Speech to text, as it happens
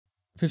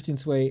15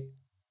 sway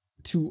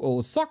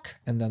 2-0 Sock,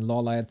 and then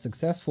Lawlight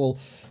successful.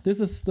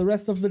 This is the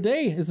rest of the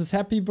day. This is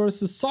Happy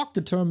versus Sock,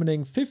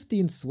 determining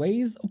 15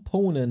 Sway's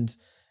opponent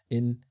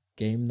in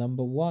game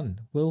number 1.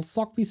 Will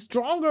Sock be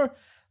stronger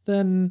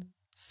than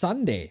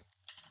Sunday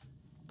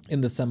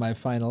in the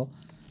semifinal?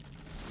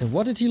 And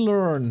what did he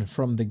learn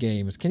from the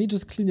games? Can he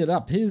just clean it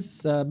up?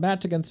 His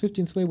match against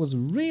 15 Sway was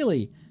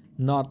really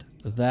not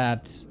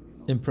that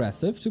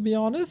impressive, to be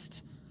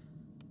honest.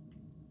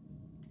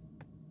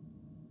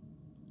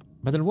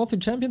 But in World 3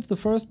 Champions, the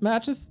first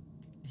matches,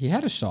 he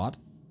had a shot.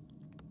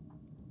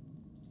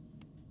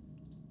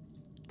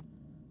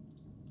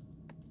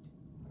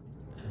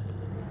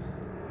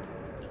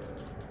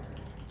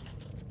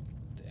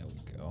 There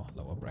we go.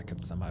 Lower bracket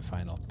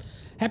semifinal.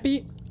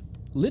 Happy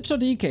Lich or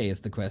DK is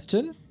the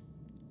question.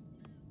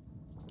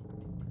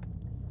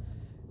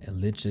 And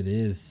Lich it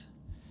is.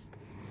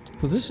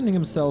 Positioning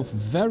himself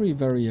very,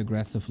 very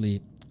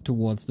aggressively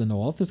towards the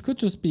north. This could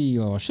just be,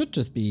 or should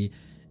just be,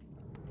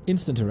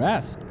 instant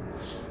harass.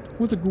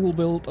 With a ghoul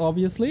build,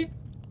 obviously.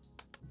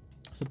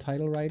 Is the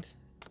title right?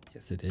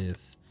 Yes, it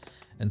is.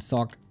 And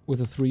Sock with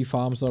the 3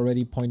 farms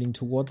already pointing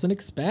towards an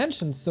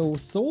expansion. So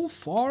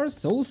far,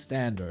 so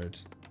standard.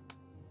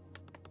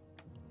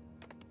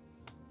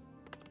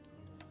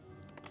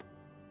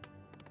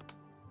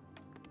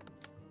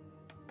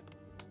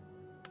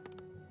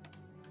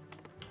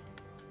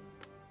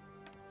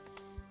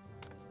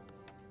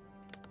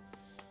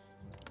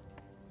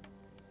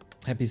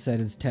 Happy said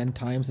it's 10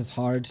 times as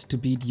hard to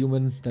beat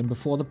human than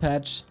before the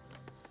patch.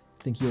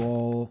 I think you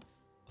all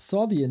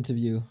saw the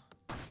interview.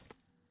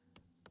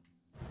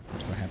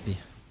 Good for Happy.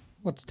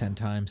 What's 10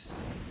 times?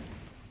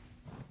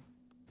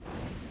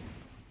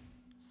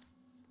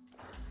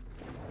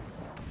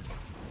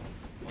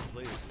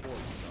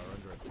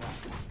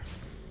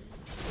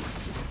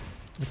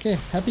 Okay,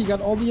 Happy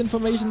got all the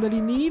information that he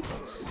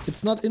needs.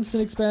 It's not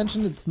instant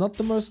expansion, it's not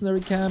the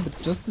mercenary camp,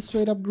 it's just the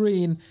straight up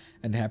green.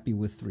 And Happy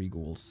with 3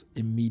 ghouls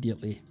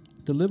immediately.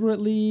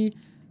 Deliberately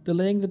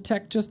delaying the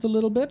tech just a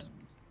little bit.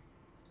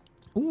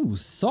 Ooh,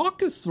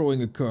 Sock is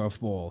throwing a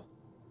curveball.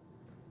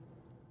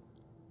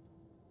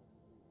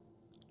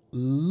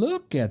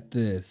 Look at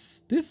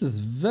this. This is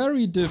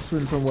very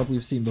different from what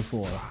we've seen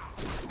before.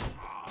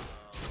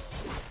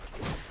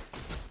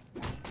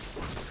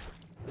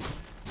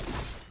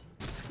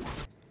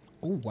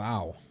 Oh,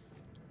 wow.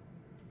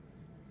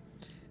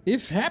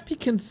 If Happy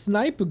can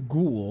snipe a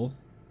ghoul,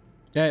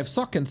 if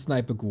Sock can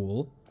snipe a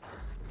ghoul.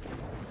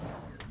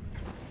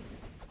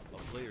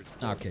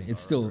 Okay, it's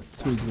still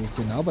 3 ghouls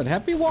here now, but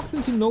Happy walks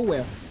into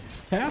nowhere.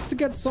 Has to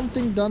get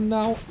something done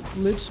now.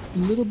 Lich a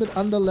little bit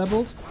under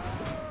leveled.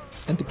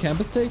 And the camp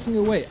is taking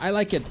away. I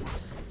like it.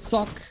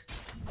 Sock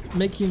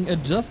making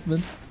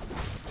adjustments.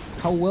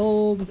 How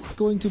well this is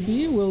going to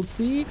be, we'll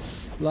see.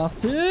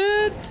 Last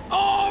hit.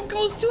 Oh,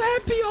 goes to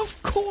Happy,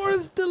 of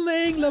course.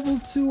 Delaying level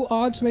 2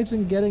 Archmage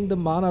and getting the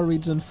mana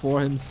regen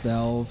for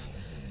himself.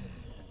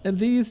 And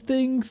these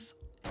things,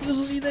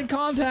 usually they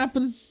can't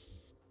happen.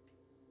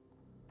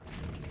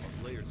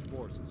 Player's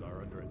forces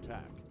are under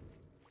attack.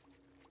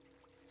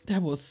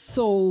 That was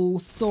so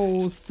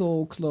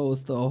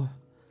close though.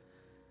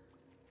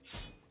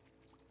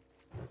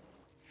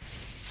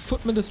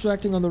 Footman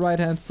distracting on the right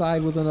hand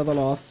side with another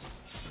loss.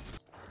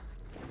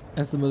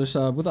 As the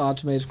militia with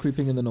Archmage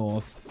creeping in the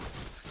north.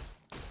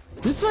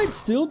 This might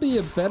still be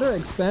a better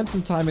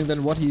expansion timing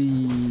than what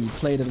he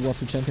played at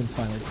Warcraft Champions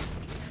Finals.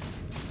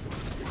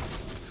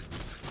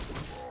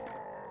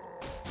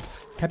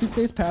 Happy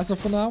stays passive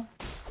for now.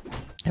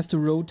 Has to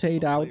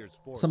rotate out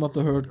some of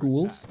the herd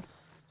ghouls.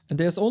 And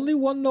there's only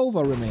 1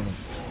 Nova remaining.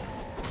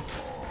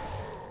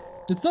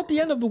 It's not the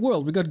end of the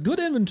world. We got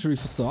good inventory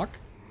for Sock.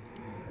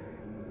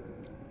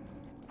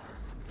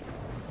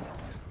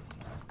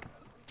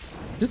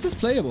 This is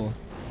playable.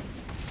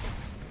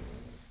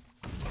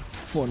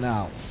 For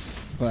now.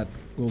 But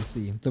we'll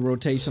see. The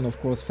rotation, of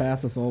course,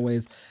 fast as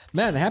always.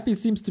 Man, Happy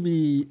seems to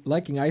be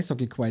liking ice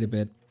hockey quite a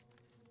bit.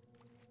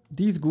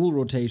 These ghoul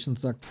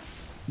rotations are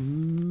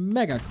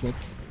mega quick.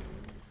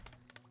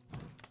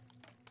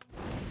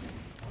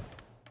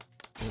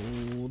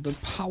 Oh, the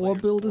power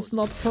build is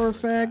not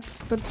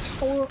perfect. The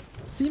tower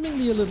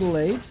seemingly a little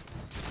late.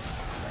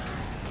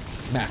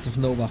 Massive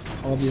Nova,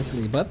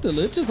 obviously. But the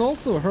Lich is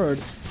also hurt.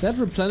 That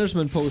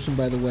replenishment potion,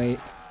 by the way,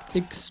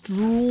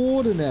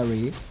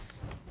 extraordinary.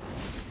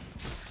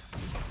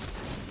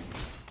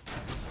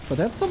 But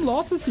that's some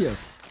losses here.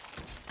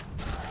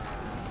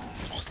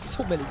 Oh,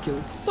 so many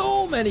kills.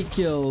 So many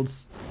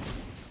kills.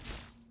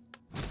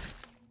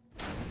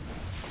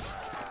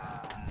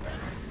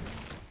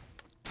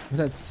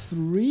 That's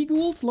 3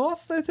 ghouls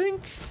lost, I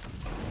think.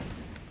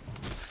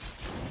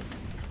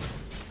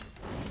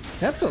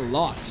 That's a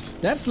lot.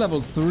 That's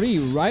level 3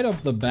 right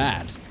off the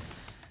bat.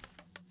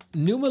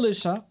 New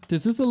militia.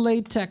 This is a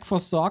late tech for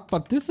Sock,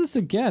 but this is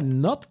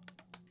again not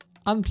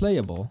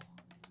unplayable.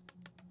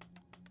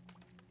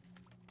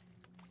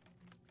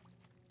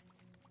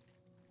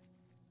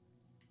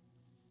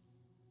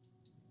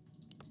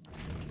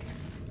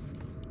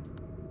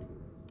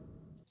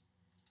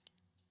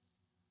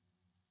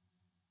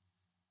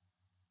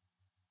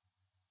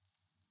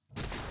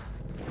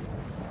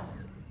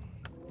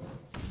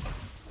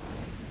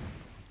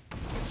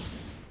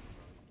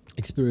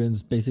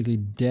 Experience basically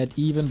dead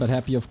even, but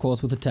Happy of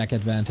course with attack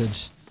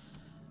advantage.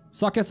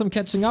 Sock has some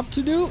catching up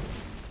to do.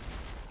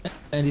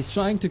 And he's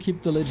trying to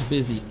keep the Lich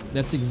busy.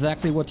 That's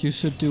exactly what you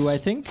should do, I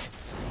think.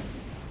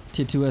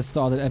 Tier 2 has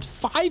started at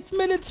 5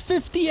 minutes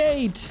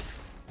 58.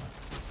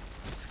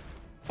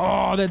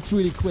 Oh, that's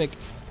really quick.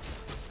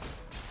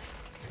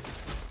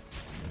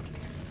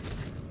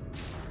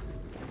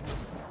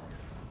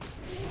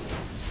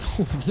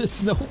 Oh,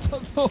 this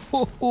Nova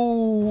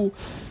though.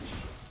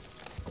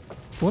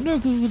 Wonder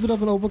if this is a bit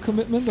of an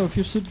overcommitment or if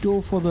you should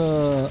go for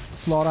the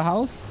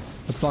Slaughterhouse.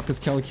 But Sock is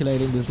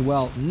calculating this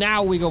well.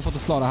 Now we go for the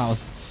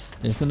Slaughterhouse.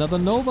 There's another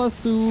Nova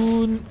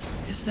soon.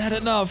 Is that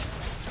enough?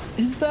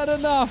 Is that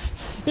enough?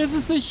 This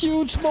is a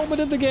huge moment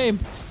in the game.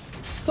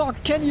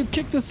 Sock, can you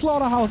kick the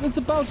Slaughterhouse? It's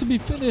about to be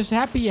finished.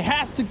 Happy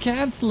has to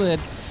cancel it.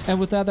 And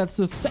with that, that's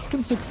the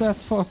second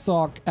success for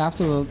Sock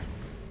after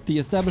the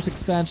established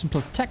expansion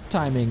plus tech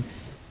timing.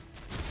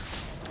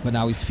 But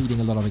now he's feeding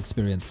a lot of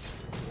experience.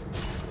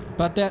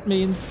 But that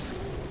means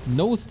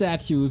no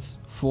statues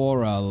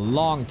for a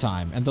long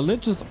time. And the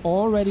Lich is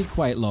already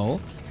quite low.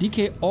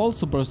 DK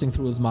also bursting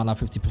through his mana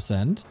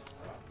 50%.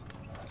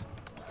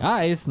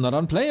 Guys, not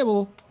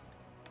unplayable.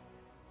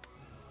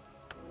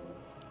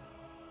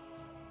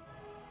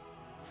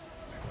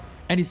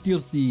 And he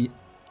steals the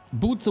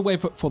boots away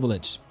for the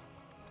Lich.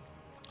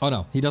 Oh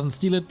no, he doesn't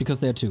steal it because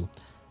they're two.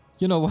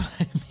 You know what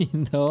I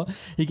mean though.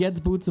 He gets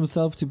boots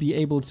himself to be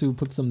able to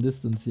put some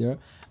distance here.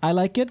 I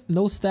like it.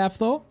 No staff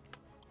though.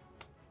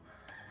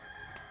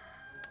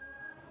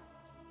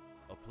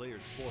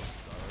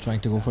 Trying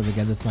to go for it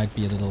again. This might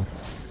be a little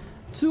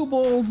too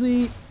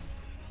ballsy.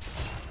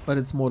 But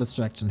it's more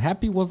distraction.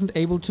 Happy wasn't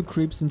able to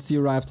creep since he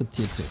arrived at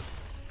tier 2.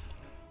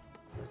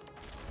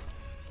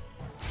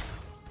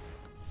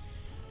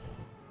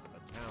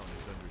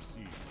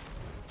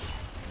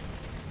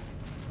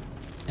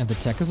 And the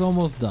tech is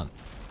almost done.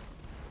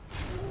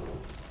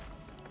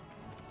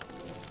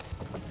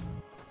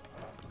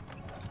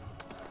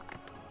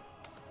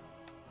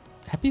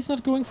 Happy's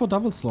not going for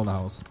double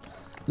Slaughterhouse.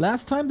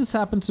 Last time this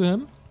happened to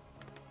him,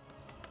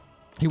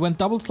 he went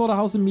double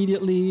Slaughterhouse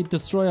immediately,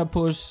 Destroyer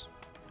push,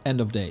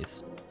 end of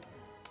days.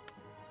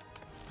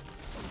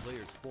 The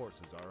player's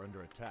forces are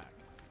under attack.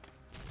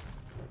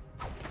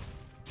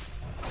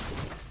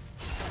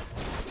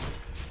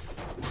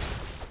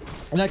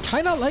 And I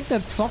kind of like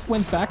that Sock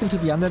went back into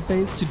the undead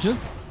base to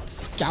just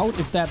scout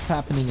if that's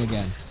happening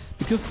again.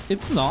 Because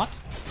it's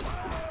not.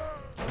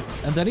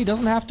 And then he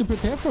doesn't have to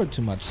prepare for it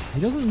too much.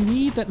 He doesn't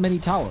need that many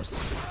towers.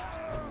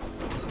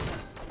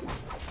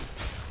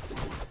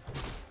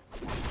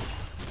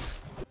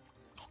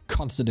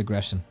 Constant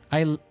aggression.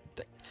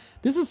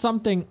 This is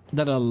something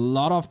that a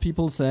lot of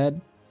people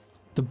said.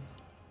 The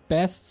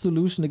best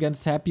solution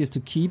against Happy is to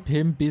keep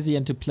him busy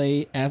and to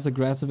play as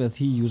aggressive as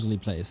he usually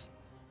plays.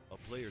 A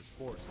player's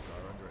forces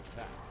are under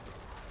attack.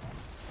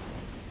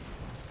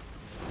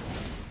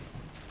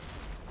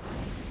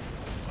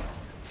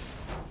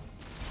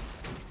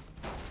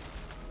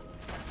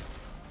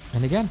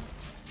 And again.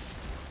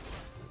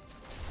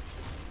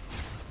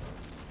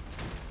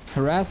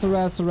 Harass,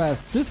 harass,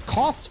 harass. This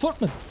costs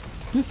Footman.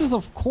 This is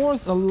of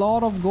course a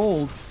lot of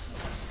gold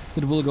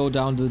that will go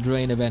down the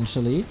drain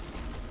eventually.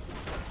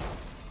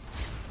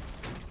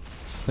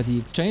 But he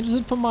exchanges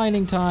it for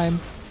mining time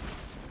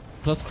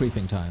plus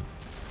creeping time.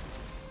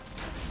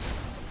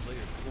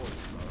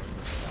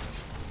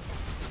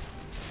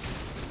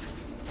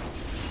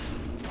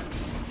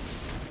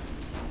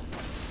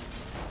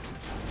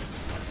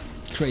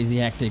 Crazy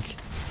hectic.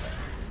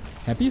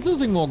 Happy's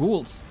losing more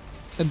ghouls.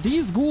 And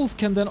these ghouls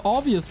can then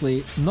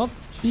obviously not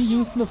be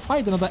used in the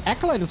fight. Another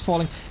Acolyte is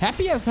falling.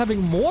 Happy is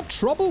having more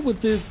trouble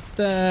with this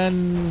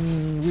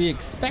than we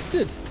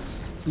expected.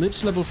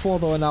 Lich level 4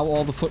 though, and now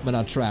all the footmen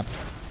are trapped.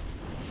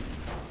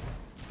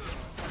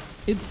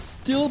 It's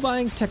still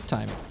buying tech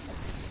time.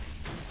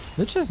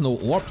 Lich has no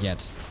orb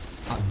yet.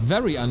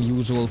 Very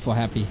unusual for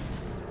Happy.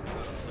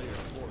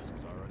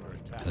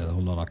 There's a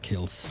whole lot of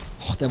kills.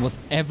 Oh, that was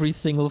every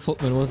single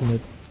footman, wasn't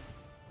it?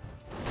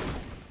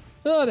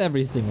 Not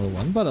every single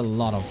one, but a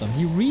lot of them.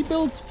 He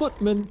rebuilds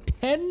footman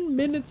 10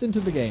 minutes into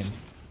the game.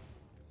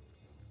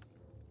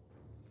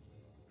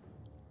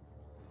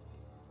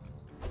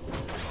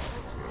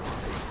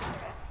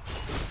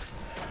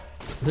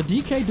 The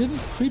DK didn't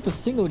creep a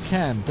single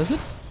camp, does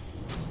it?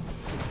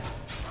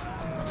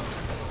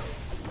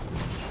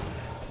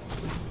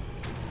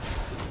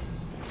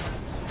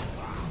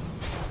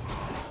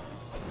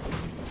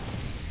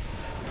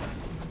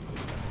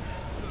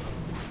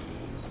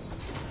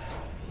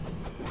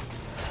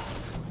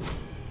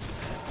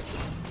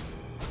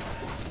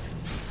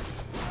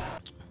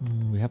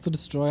 We have the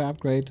destroyer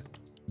upgrade.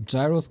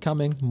 Gyro's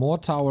coming, more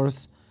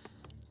towers.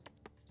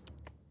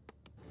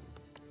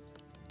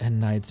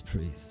 And Knight's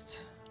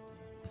Priest.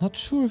 Not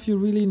sure if you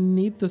really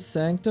need the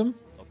Sanctum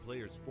A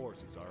player's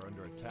forces are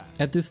under attack.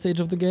 at this stage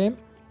of the game,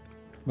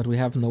 but we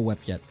have no web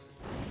yet.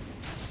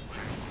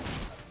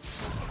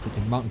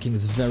 Freaking Mountain King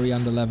is very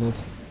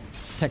underleveled.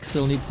 Tech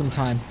still needs some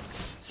time.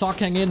 Sock,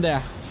 hang in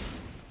there.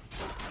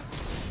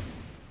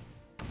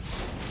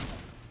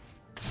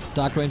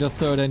 Dark Ranger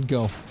third and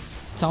go.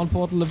 Town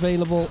portal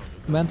available.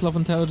 Mantle of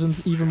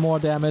Intelligence, even more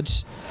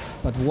damage.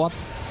 But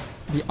what's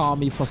the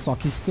army for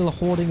Sock? He's still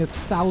hoarding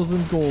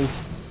 1,000 gold.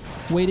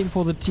 Waiting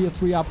for the tier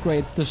 3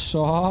 upgrades. The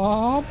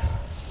shop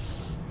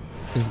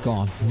is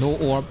gone. No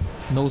orb,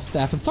 no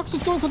staff. And Sock's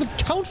is going for the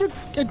counter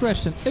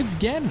aggression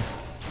again.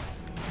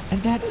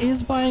 And that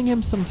is buying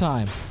him some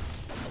time.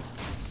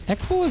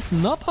 Expo is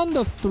not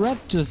under threat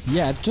just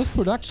yet. Just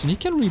production. He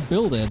can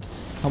rebuild it.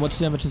 How much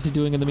damage is he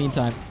doing in the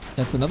meantime?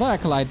 That's another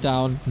Acolyte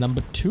down.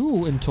 Number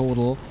 2 in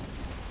total.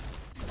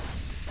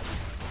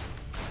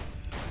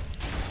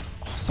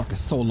 Oh, Sock is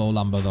so low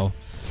lumber though.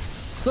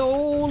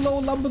 So low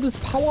lumber. This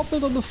power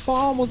build on the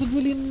farm. Was it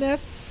really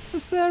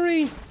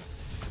necessary?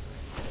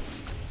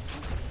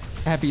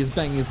 Happy is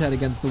banging his head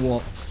against the wall.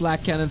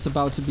 Flag cannon's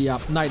about to be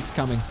up. Knight's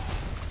coming.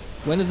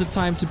 When is it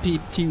time to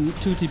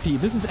TP?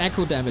 This is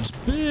echo damage.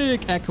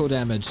 Big echo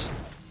damage.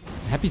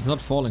 Happy's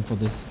not falling for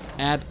this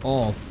at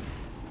all.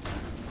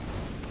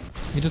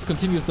 He just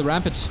continues the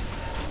rampage.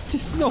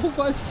 This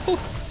Nova is so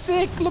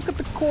sick. Look at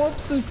the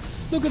corpses.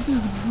 Look at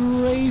this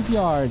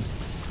graveyard.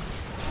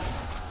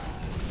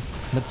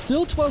 But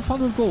still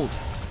 1,200 gold.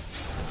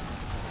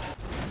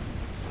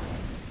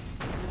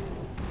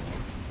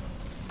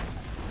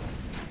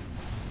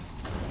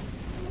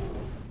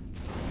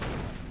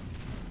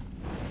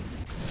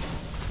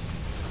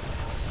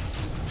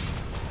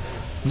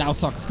 Now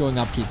Sock is going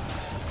upkeep.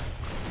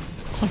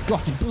 Oh my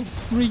god, he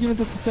builds 3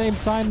 units at the same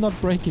time, not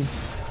breaking.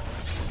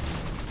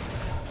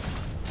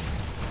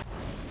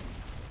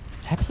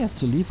 Happy has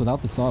to leave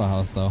without the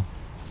slaughterhouse though.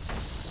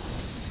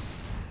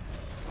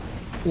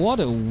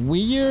 What a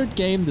weird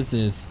game this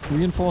is.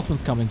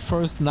 Reinforcements coming.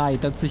 First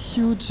night. That's a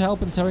huge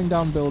help in tearing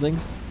down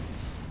buildings.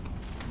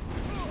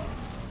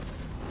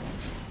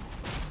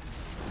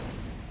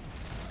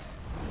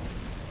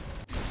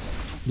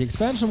 The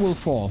expansion will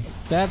fall.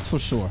 That's for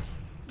sure.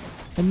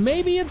 And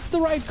maybe it's the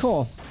right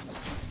call.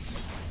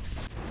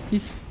 He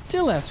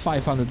still has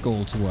 500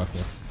 gold to work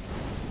with.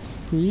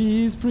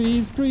 Please,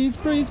 please, please,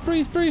 please,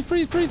 please, please,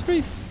 please, please,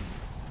 please.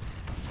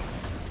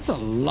 It's a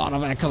lot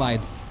of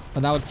acolytes.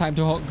 And now it's time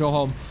to go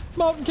home.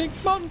 Mountain King,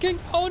 Mountain King.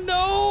 Oh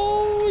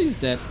no, he's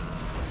dead.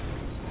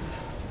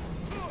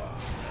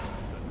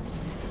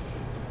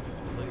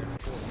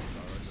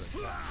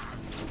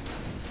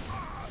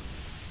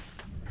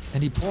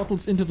 And he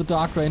portals into the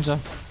Dark Ranger.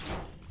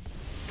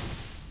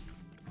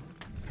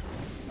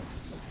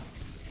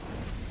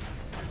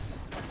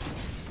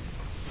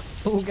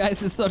 Oh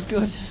guys, it's not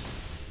good.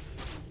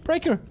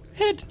 Breaker,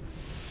 hit.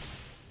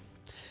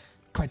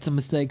 Quite some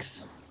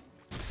mistakes.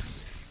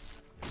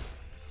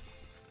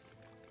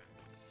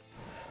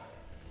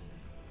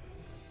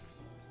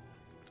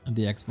 And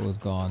the Expo is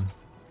gone.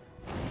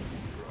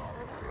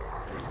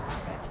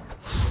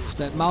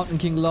 That Mountain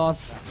King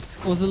loss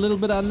was a little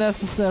bit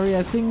unnecessary,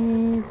 I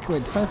think.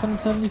 Wait,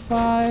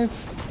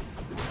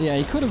 575? Yeah,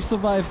 he could have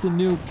survived the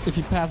nuke if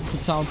he passes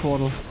the town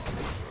portal.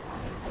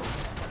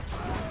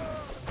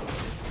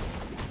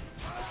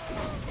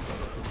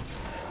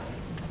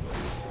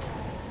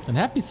 And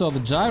Happy saw the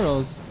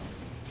gyros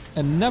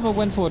and never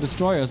went for a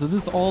destroyer, so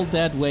this is all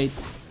dead weight.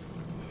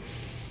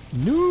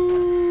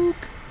 Nuke!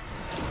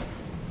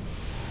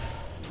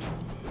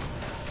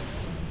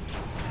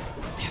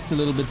 It's a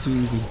little bit too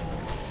easy.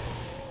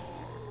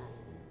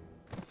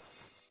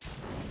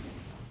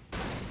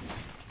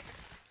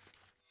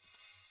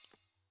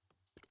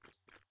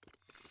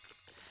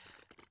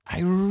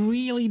 I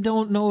really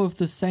don't know if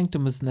the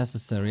Sanctum is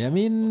necessary. I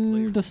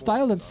mean, the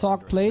style that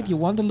Sock played, you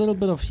want a little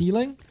bit of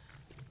healing.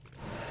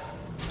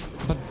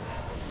 But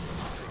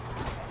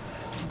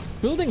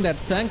building that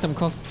Sanctum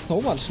costs so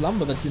much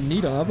lumber that you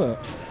need on other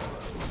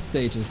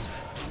stages.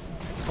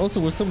 Also,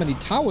 with so many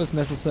towers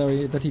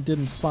necessary that he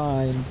didn't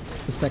find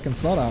the second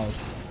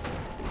slaughterhouse.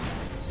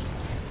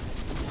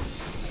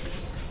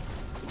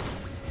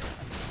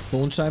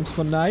 Bone chimes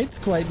for knights,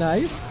 quite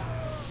nice.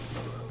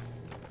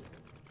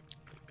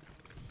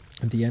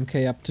 And the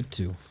MK up to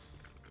 2.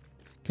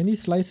 Can he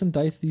slice and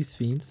dice these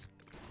fiends?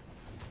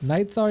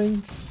 Knights are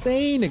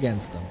insane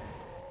against them.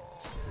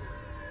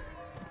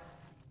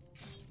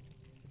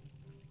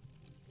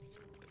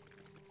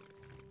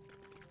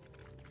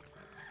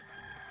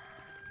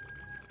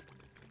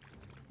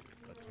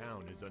 The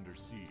town is under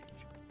siege.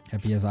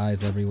 Happy has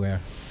eyes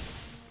everywhere.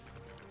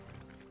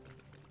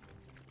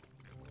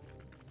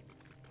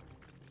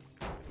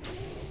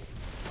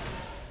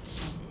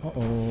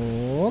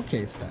 Uh-oh.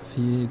 Okay, Steph.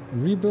 He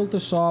rebuilt the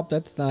shop.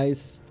 That's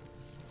nice.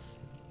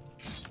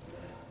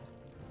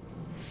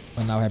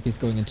 But now Happy's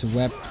going into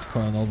web.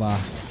 Coronova.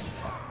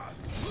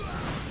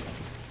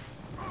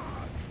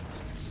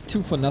 It's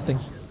 2 for nothing.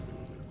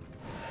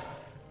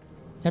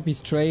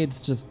 Happy's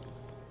trades just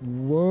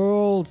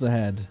worlds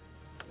ahead.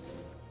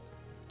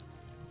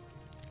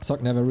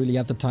 Sock never really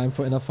had the time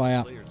for inner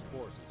fire.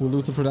 We'll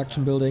lose the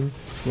production building.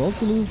 We'll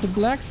also lose the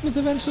blacksmith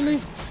eventually.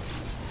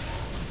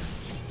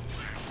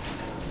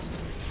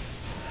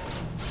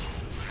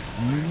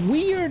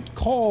 Weird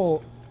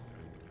call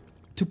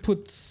to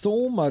put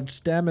so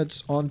much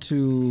damage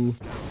onto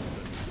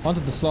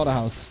the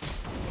slaughterhouse.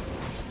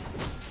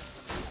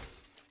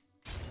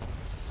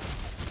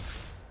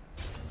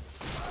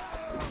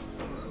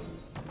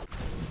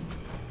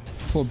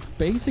 for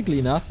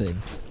basically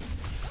nothing.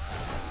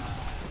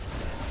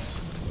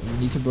 You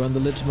need to burn the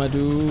Lich, my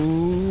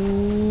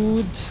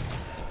dude.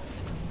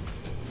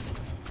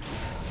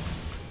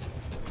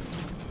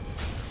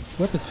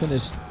 Web is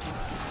finished.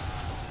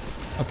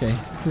 Okay,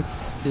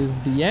 this is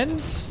the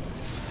end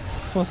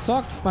for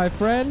Sock, my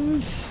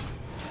friend.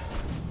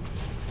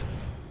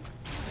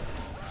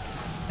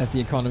 As the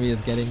economy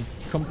is getting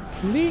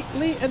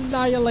completely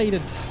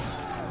annihilated.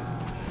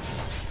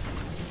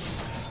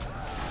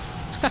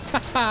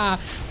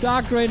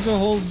 Dark Ranger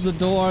holds the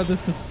door.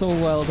 This is so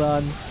well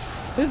done.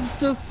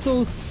 It's just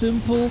so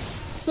simple,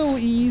 so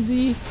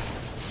easy,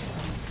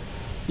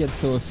 yet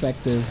so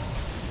effective.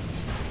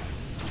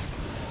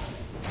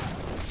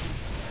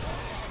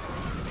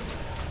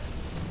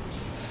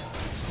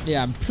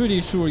 Yeah, I'm pretty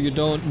sure you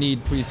don't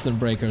need priests and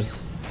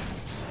breakers.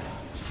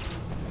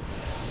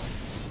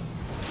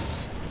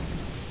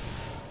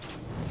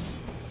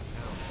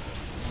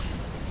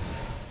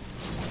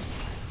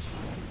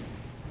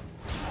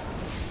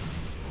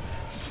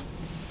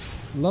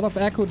 A lot of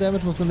echo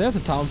damage was done. There's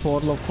a town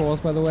portal, of course,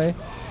 by the way.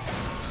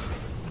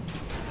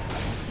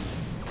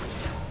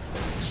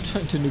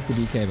 Trying to nuke the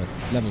DK,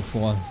 but level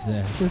 4.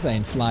 This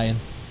ain't flying.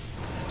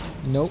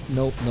 Nope,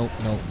 nope, nope,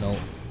 nope, nope.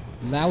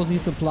 Lousy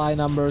supply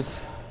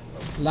numbers.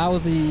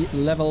 Lousy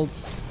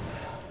levels.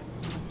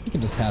 He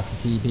can just pass the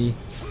TP.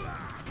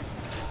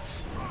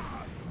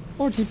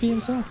 Or TP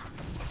himself.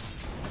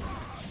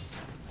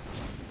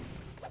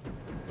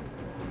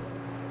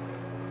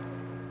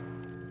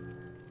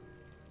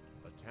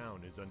 A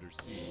town is under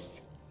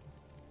siege.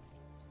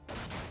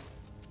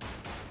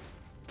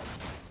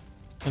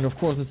 And of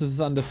course, this is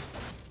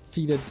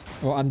undefeated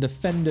or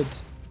undefended.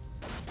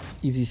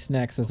 Easy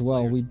snacks as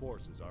well. We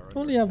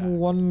only have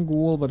one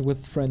ghoul, but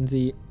with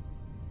Frenzy,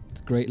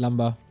 it's great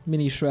lumber.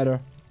 Mini shredder.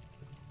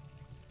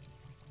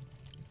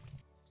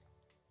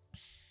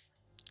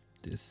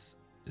 This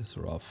is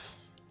rough.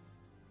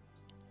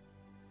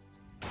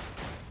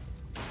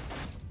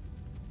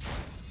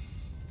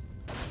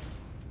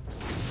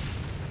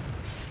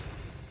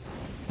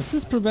 Does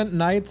this prevent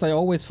knights? I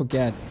always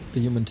forget the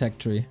human tech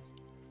tree.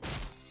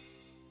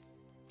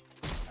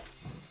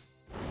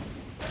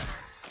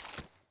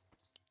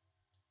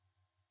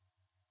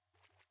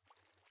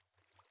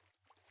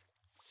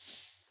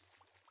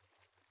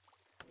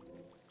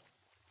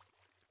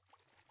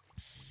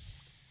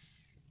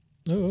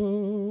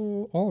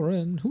 Oh,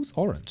 Orange. Who's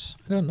Orange?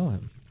 I don't know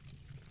him.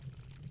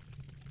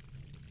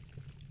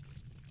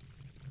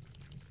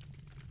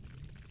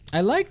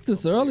 I like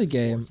this early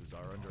game,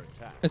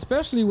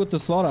 especially with the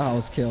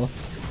slaughterhouse kill.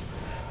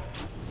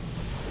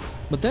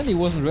 But then he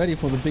wasn't ready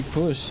for the big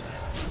push.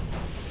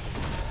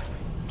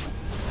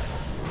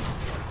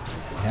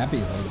 Happy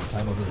is over the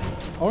time of his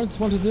Orange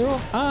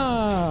 1-0.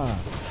 Ah!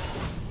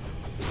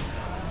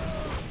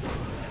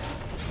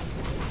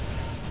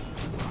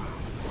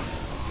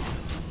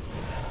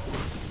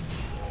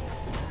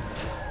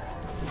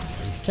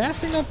 He's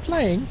casting, not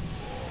playing.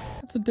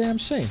 That's a damn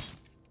shame.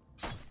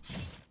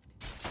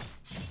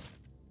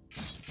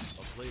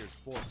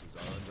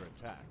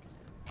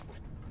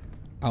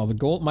 Oh, the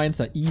gold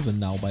mines are even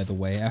now, by the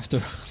way,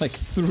 after like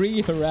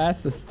 3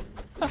 harasses.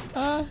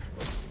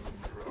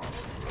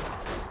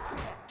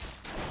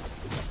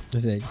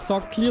 So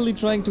clearly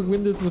trying to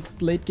win this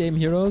with late game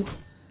heroes.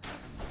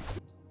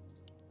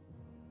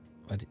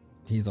 But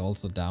he's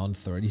also down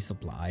 30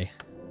 supply.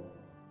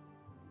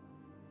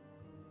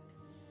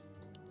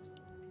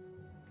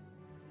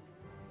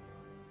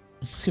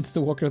 It's the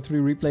Warcraft 3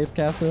 replays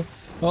caster.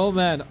 Oh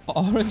man,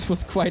 Orange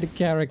was quite a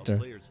character.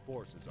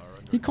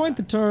 He coined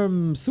the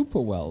term super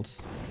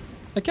wells.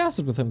 I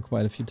casted with him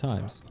quite a few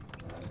times.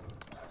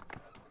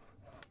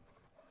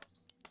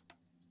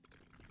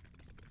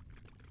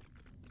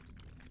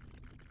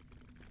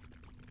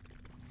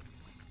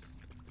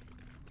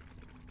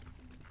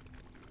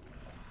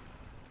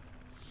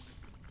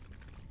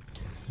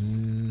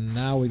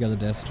 Now we got a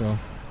Destro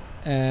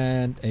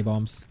and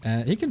A-bombs,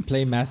 and he can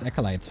play mass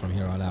acolytes from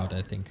here on out,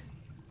 I think.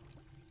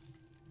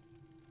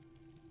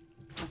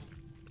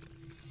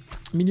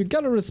 I mean, you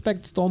gotta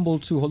respect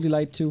Stormbolt 2, Holy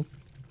Light 2.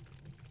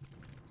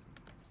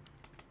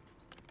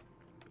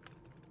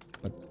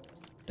 But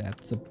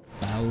that's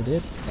about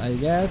it, I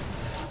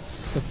guess.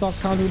 The Sock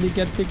can't really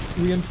get big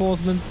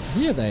reinforcements.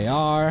 Here they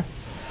are.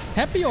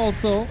 Happy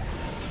also.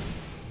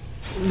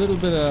 A little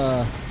bit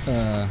of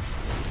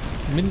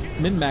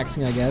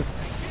min-maxing, I guess.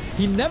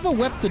 He never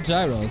wept the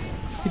gyros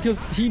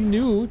because he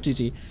knew,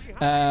 GG,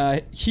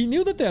 he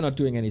knew that they're not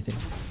doing anything.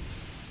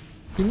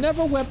 He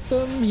never wept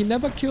them, he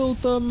never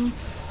killed them.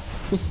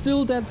 Was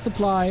still dead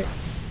supply.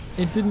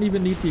 It didn't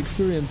even need the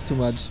experience too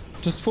much.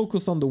 Just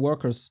focused on the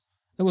workers.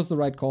 That was the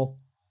right call.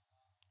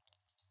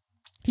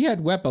 He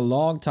had web a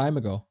long time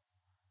ago.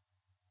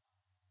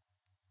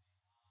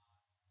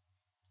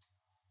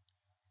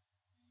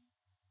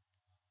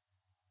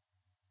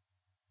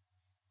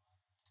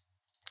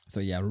 So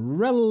yeah,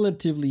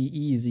 relatively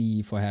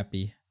easy for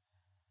Happy.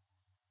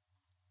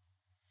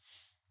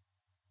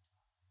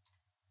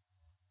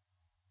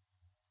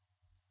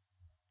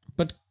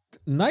 But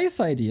nice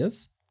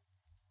ideas.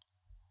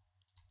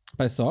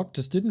 by Sock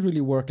just didn't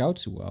really work out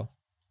too well.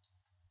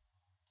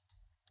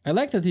 I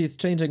like that he's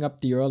changing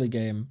up the early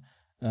game,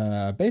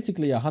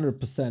 basically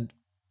 100%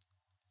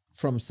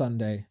 from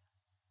Sunday.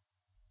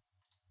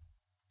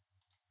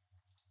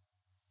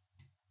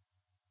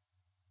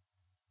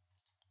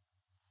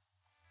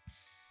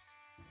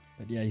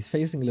 But yeah, he's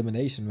facing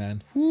elimination,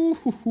 man.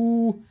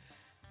 Woo-hoo-hoo.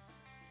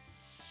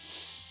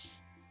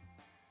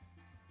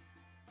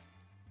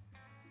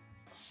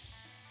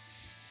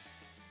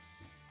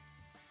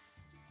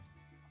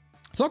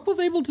 Sock was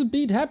able to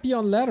beat Happy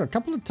on ladder a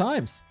couple of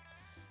times.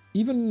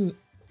 Even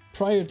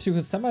prior to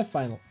his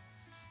semifinal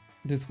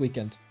this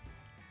weekend.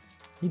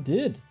 He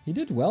did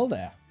well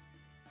there.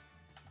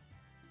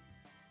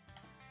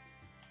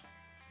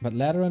 But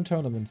ladder and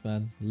tournaments,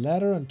 man.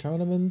 Ladder and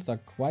tournaments are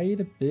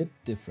quite a bit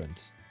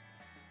different.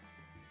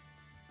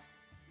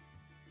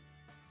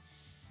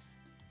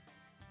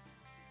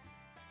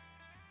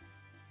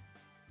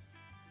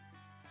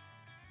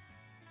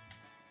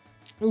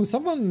 Ooh,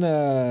 someone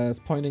is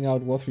pointing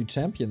out War3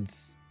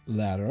 Champions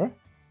ladder.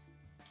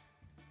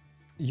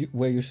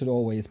 Where you should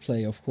always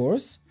play, of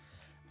course.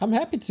 I'm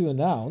happy to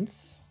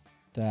announce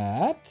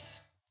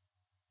that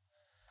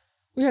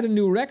we had a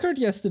new record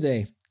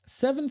yesterday.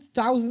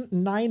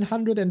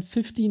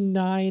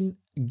 7,959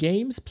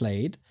 games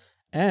played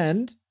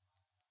and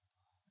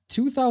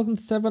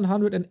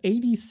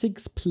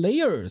 2,786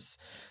 players.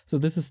 So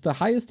this is the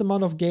highest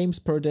amount of games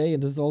per day,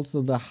 and this is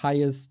also the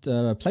highest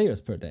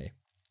players per day.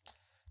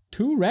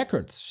 2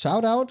 records.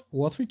 Shout out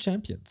War3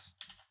 Champions.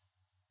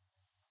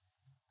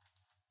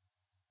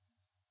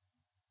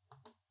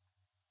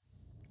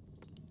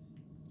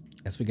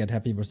 As we get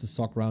Happy versus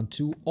Sock round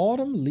 2,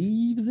 Autumn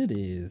Leaves it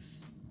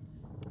is.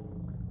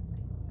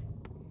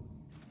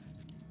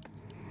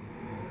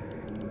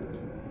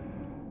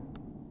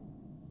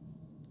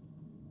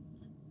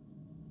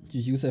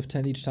 You use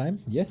F10 each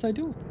time? Yes, I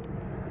do.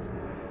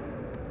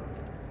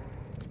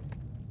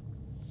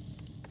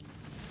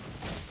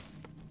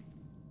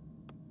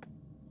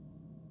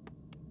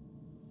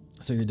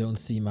 So you don't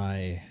see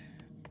my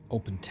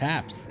open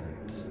tabs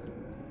and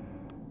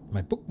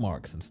my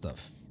bookmarks and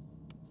stuff.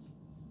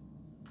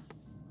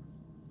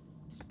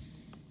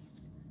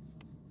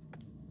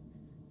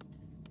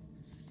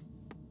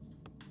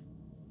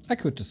 I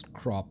could just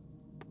crop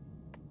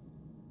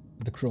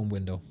the Chrome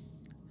window,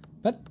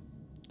 but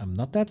I'm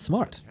not that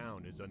smart.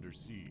 Town is under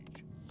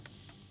siege.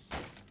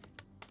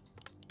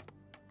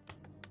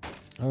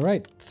 All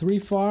right, 3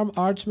 farm,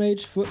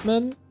 Archmage,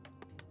 Footman.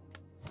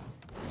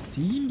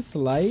 Seems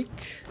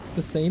like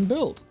the same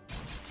build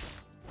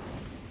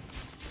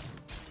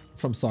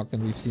from Sock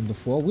than we've seen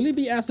before. Will he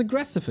be as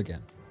aggressive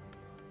again?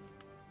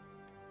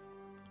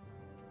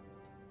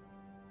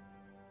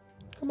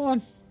 Come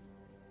on.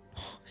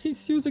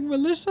 He's using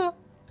Militia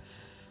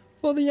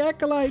for the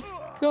Acolyte.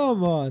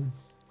 Come on.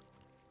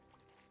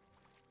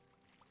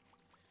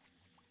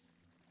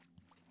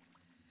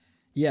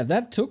 Yeah,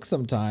 that took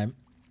some time.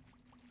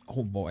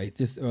 Oh boy,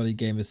 this early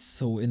game is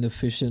so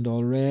inefficient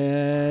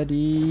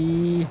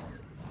already.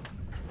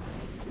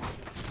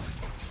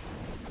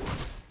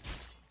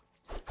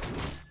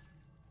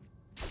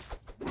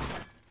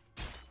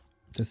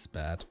 This is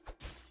bad.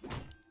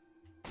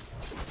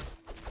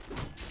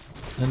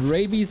 And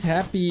Raby's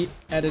happy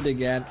at it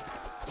again.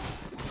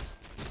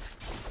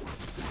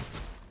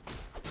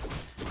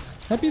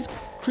 Happy's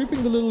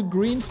creeping the little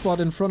green spot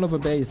in front of a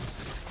base.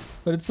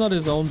 But it's not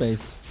his own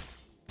base.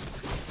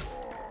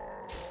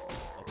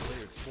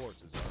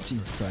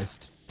 Jesus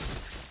Christ.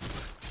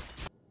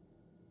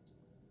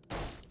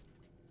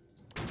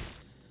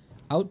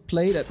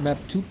 Outplayed at map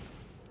 2.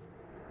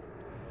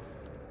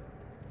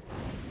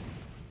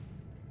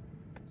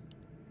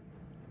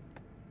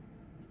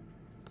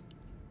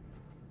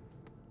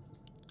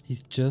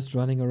 He's just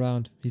running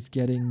around. He's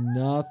getting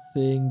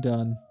nothing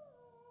done.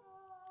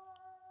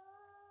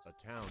 A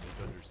town is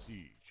under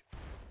siege.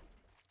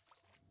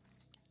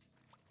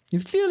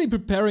 He's clearly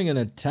preparing an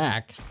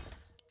attack.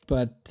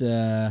 But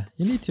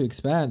you need to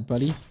expand,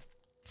 buddy.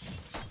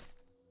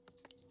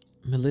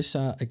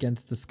 Militia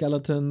against the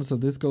skeleton, so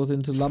this goes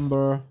into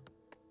lumber.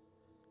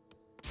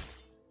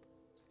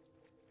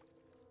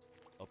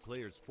 A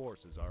player's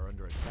forces are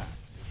under attack.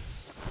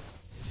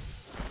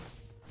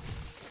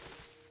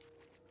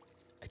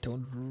 I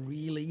don't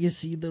really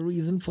see the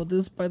reason for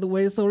this, by the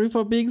way. Sorry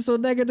for being so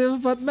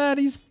negative, but man,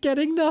 he's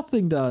getting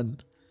nothing done.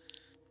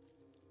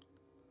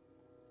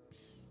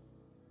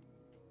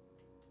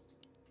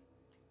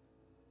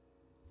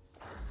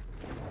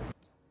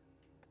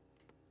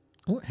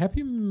 Oh,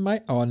 Happy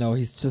might... Oh no,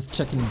 he's just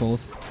checking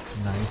both.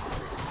 Nice.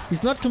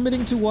 He's not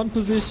committing to one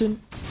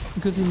position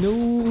because he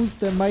knows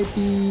there might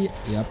be...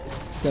 Yep.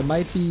 There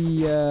might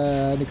be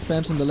an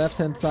expansion on the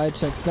left-hand side.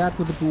 Checks that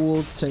with the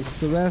ghouls. Checks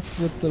the rest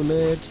with the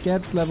lich.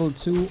 Gets level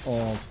 2,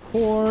 of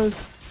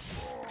course.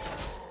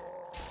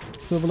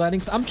 Silver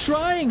linings. I'm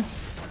trying!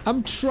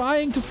 I'm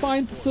trying to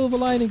find the silver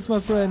linings, my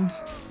friend.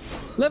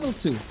 Level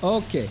 2.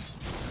 Okay.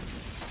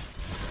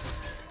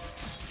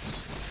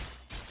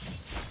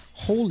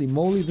 Holy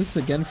moly, this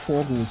is again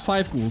 4 ghouls.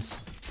 5 ghouls.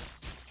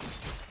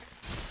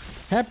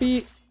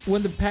 Happy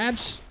when the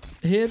patch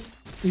hit,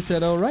 he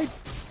said, alright.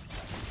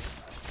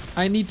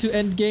 I need to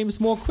end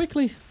games more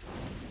quickly.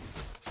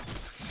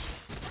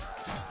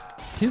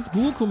 His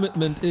ghoul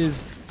commitment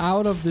is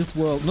out of this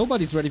world.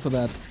 Nobody's ready for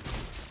that.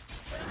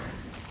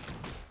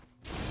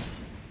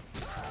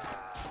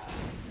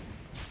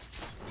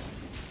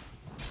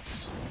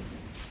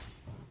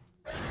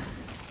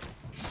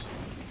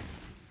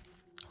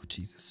 Oh,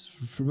 Jesus.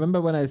 Remember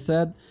when I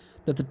said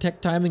that the tech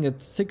timing at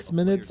 6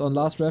 minutes on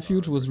Last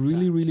Refuge was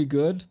really, really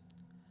good?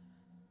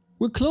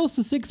 We're close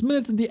to 6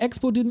 minutes and the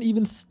expo didn't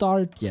even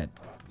start yet.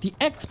 The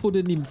expo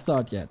didn't even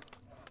start yet.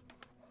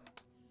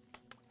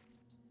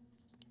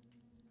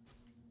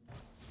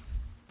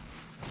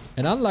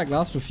 And unlike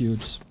Last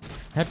Refuge,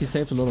 Happy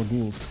saved a lot of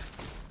ghouls.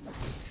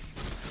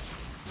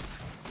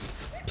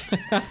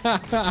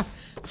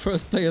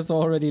 First player's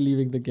already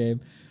leaving the game.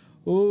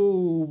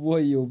 Oh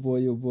boy, oh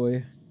boy, oh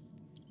boy.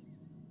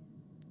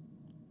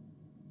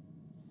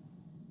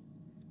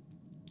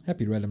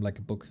 Happy read him like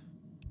a book.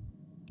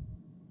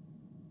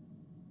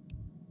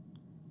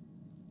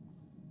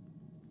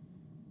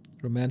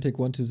 Romantic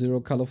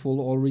 1-0, colorful,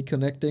 all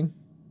reconnecting.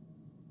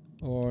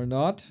 Or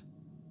not.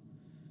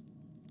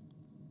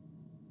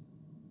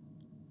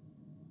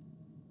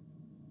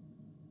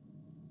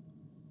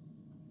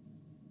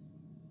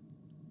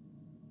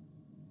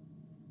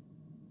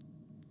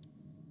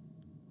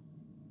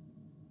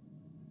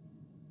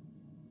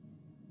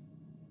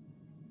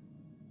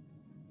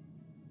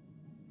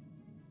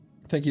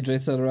 Thank you,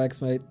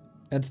 JSatterX, mate.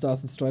 And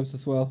Stars and Stripes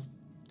as well.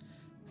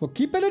 For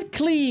keeping it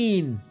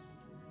clean!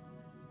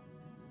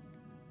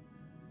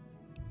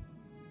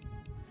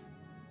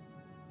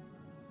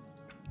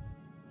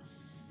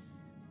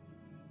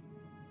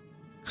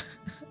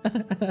 A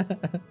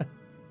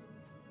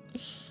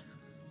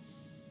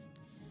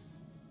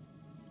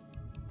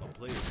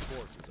player's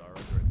forces are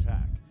under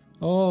attack.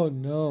 Oh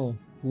no.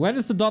 When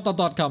is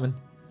the ... coming?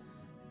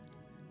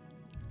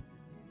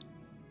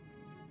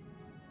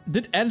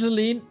 Did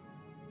Angeline...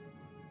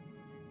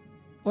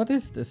 What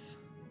is this?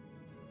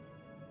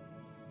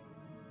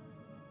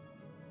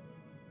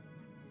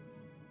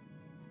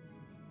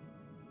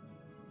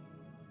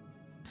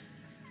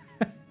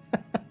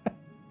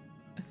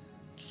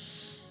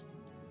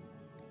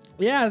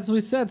 Yeah, as we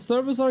said,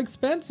 servers are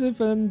expensive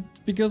and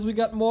because we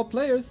got more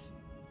players.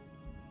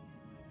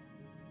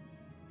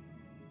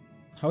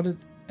 How did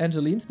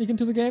Angeline sneak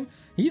into the game?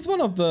 He's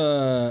one of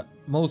the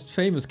most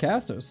famous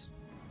casters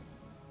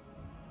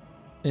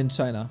in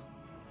China.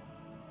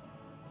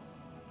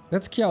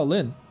 That's Kiao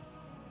Lin.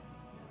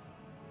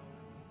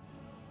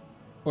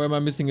 Or am I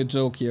missing a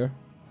joke here?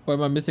 Or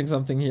am I missing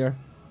something here?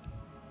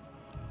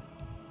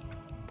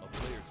 A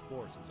player's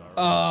forces are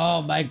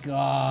Oh my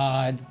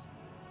god.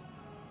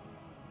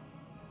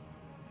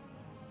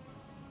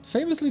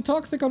 Famously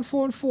toxic on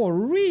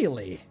 4-4,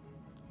 really?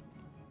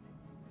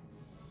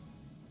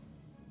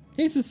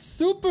 He's a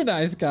super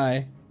nice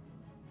guy.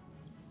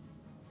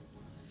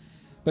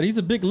 But he's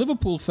a big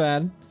Liverpool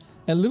fan.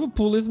 And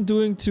Liverpool isn't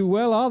doing too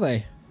well, are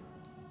they?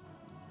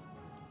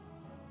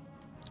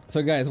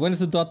 So guys, when is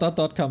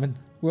the ... coming?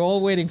 We're all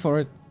waiting for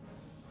it.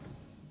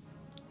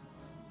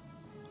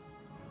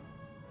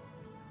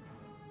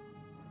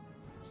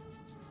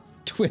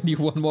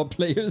 "21 more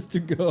players to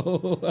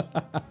go."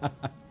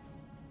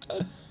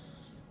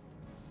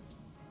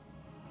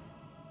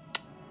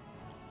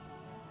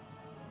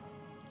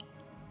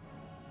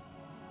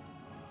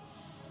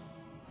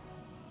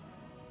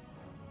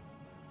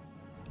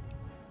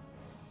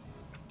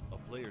 a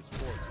player's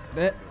forces are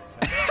Eh.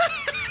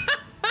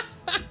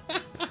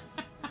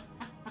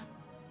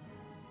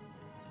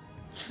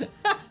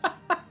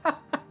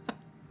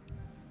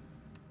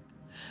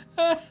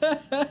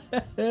 under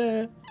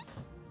attack.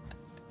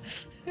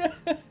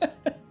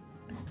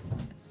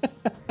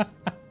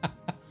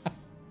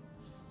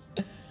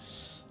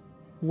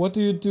 What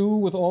do you do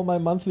with all my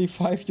monthly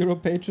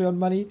 €5 Patreon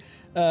money?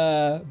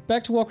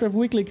 Back to Warcraft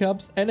Weekly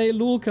Cups, NA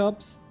Lul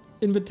Cups,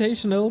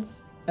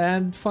 Invitationals,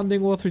 and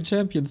funding War 3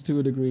 Champions to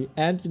a degree.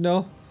 And, you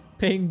know,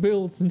 paying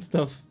bills and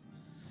stuff.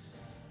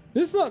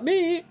 This is not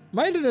me.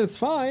 My internet is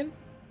fine.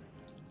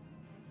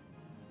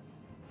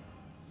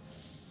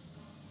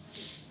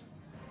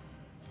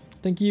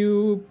 Thank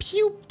you,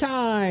 Puke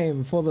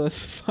Time, for the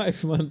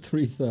 5-month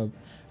resub.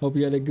 Hope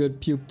you had a good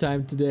puke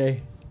time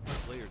today.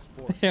 Player's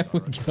forces There we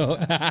are go.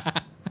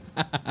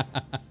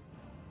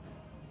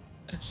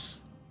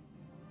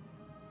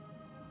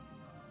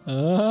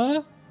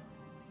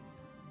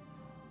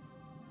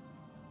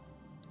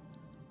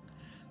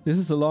 This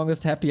is the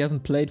longest Happy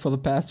hasn't played for the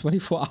past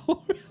 24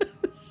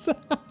 hours.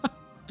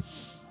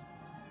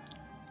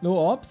 No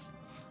ops?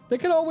 They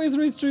can always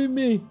restream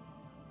me.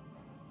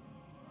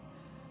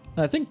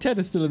 I think TeD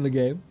is still in the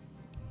game.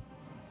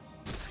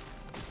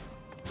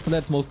 And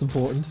that's most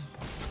important.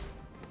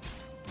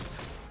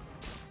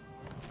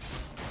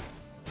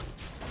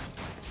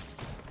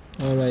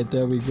 Alright,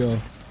 there we go.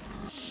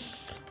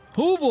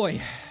 Oh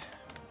boy!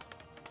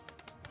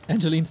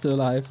 Angeline's still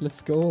alive.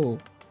 Let's go.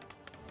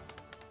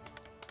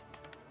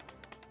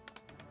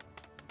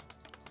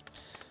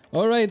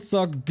 Alright,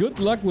 so good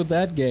luck with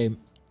that game.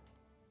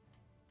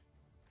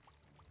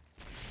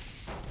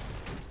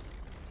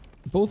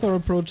 Both are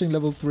approaching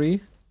level 3.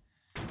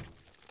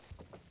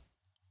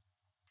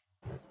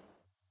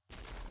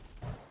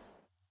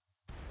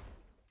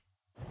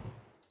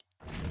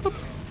 Boop.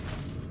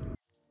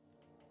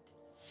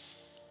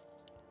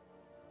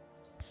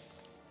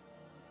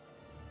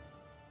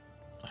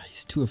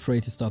 He's too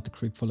afraid to start the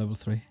creep for level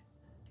 3.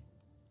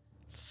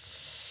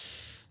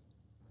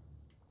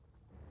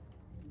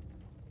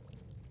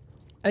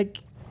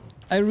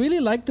 I really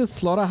like this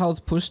slaughterhouse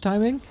push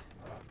timing,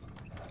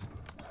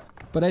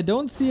 but I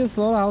don't see a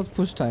slaughterhouse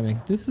push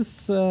timing. This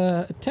is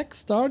attack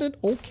started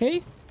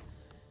okay.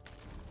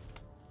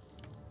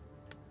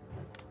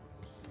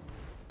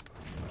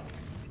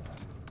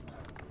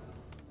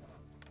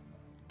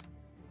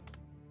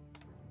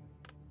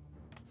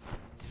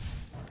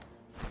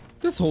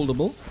 This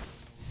holdable.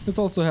 It's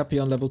also happy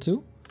on level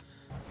 2.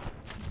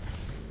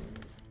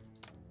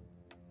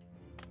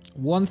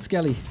 One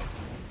skelly.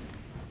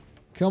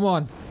 Come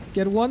on,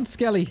 get one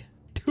skelly.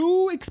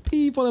 2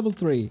 XP for level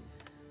 3.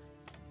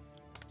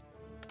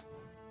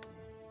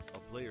 A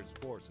player's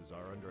forces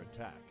are under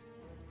attack.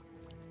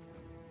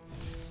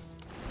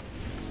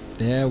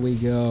 There we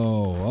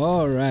go.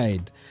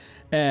 Alright.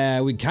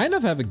 We kind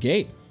of have a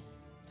game.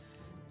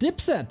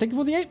 Dipset, thank you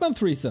for the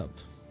 8-month resub.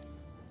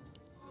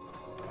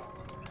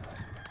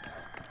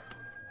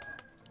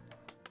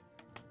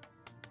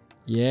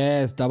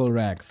 Yes, double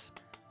racks.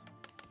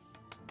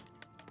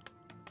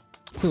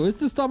 So is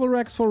this double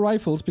racks for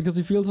rifles because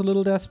he feels a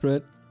little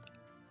desperate?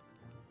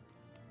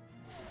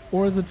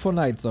 Or is it for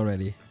knights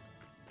already?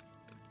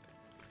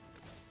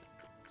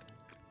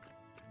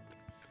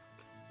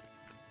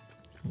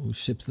 Oh,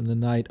 ships in the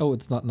night. Oh,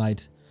 it's not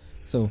night.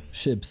 So,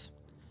 ships.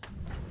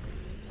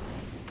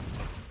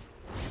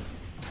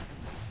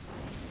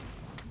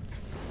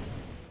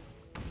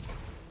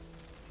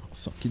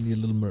 So, give me a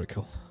little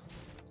miracle.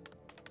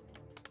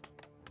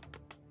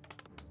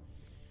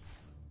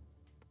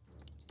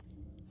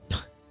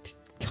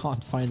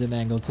 Can't find an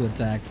angle to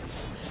attack.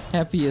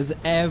 Happy is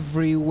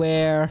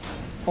everywhere.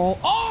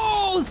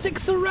 Oh,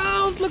 6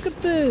 around! Look at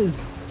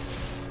this!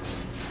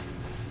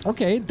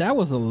 Okay, that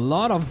was a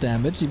lot of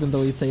damage, even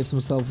though he saves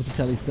himself with the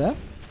tele staff.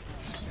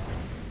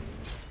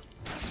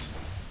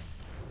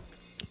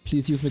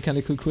 Please use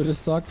mechanical critter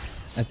stock.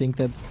 I think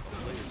that's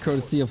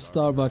courtesy of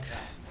Starbuck.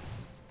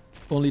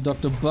 Only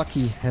Dr.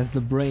 Bucky has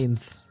the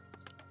brains.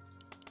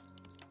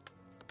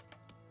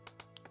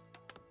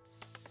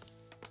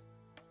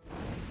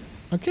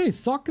 Okay,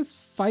 Sock is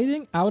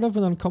fighting out of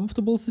an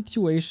uncomfortable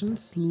situation,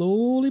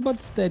 slowly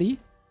but steady.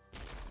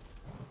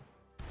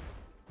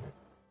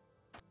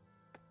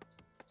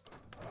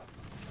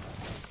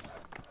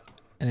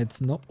 And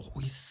it's not... Oh,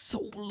 he's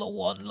so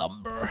low on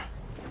lumber.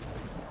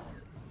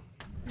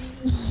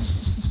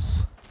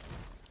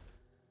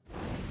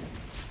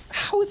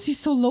 How is he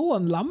so low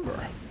on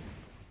lumber?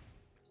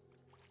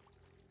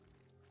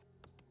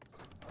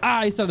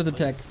 Ah, he started the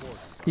attack.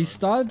 He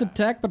started the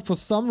attack, but for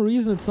some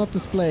reason it's not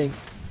displaying.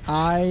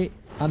 I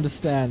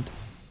understand.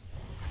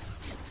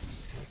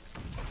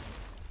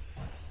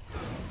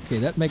 Okay,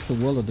 that makes a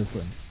world of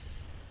difference.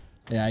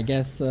 Yeah, I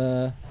guess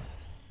all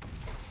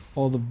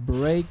the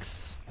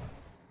breaks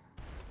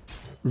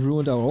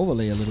ruined our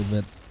overlay a little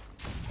bit.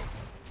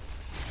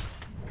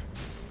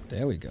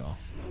 There we go.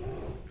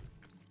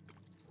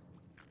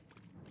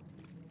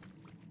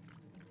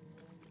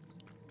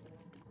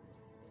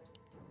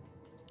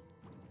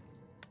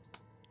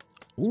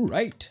 All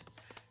right.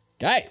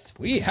 Guys,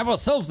 we have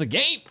ourselves a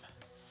game!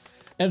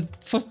 And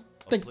for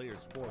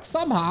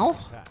somehow,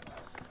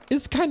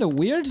 it's kind of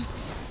weird,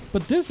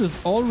 but this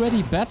is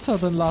already better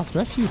than Last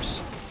Refuge.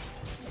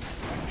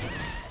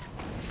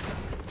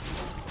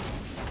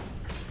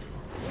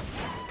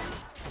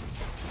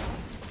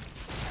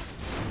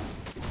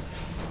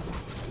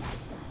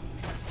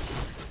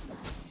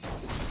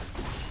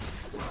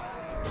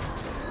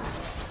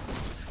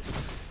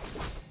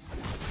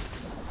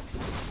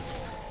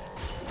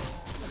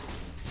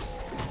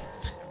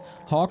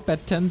 Hawk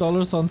bet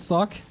 $10 on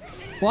Sock.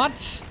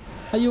 What?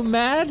 Are you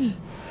mad?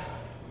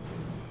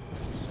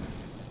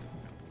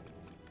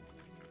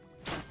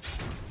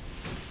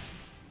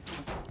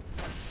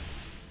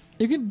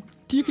 You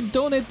can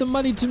donate the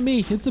money to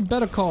me. It's a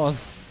better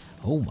cause.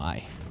 Oh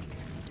my.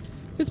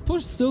 His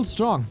push still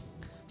strong.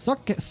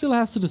 Sock still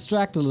has to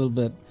distract a little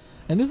bit.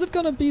 And is it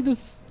gonna be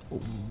this...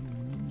 Oh,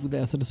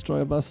 there's a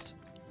destroyer bust.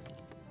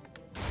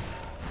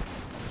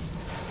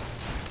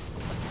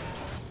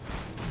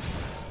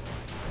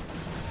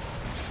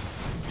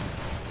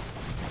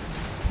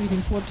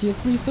 Waiting for tier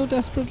 3 so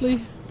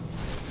desperately.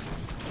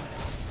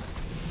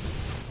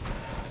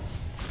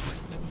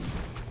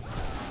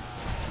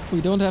 We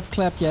don't have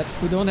clap yet.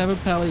 We don't have a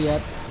pally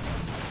yet.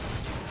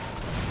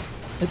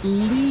 At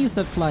least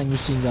that flying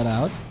machine got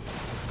out.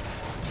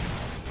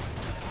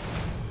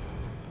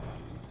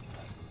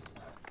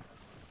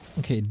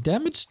 Okay,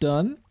 damage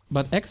done,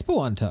 but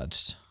Expo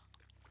untouched.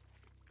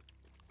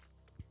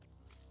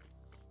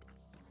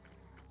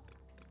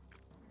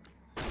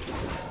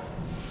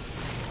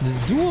 This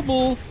is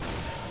doable.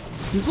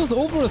 This was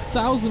over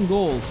 1,000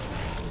 gold.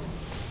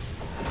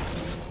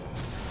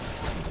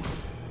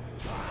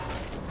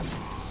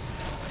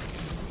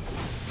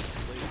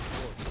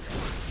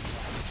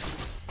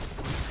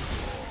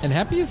 And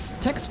Happy is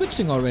tech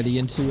switching already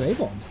into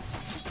A-bombs.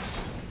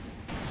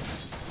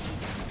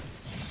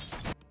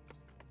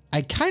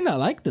 I kinda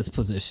like this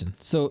position.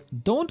 So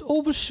don't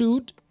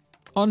overshoot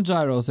on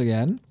gyros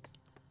again.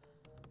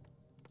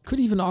 Could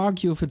even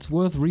argue if it's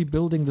worth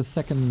rebuilding the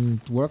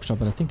second workshop,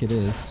 but I think it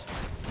is.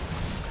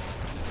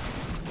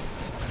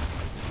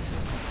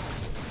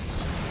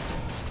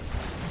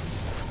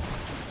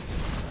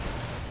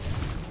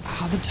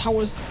 Ah, the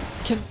towers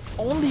can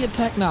only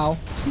attack now.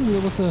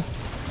 That was a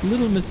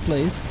little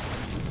misplaced.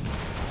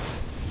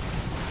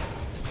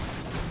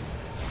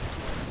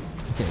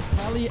 Okay,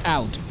 Pally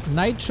out.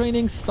 Night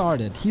training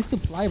started. He's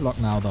supply block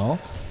now though.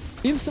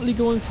 Instantly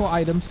going for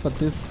items, but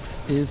this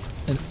is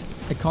an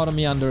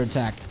economy under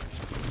attack.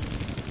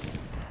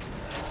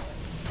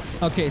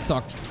 Okay,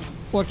 Sock.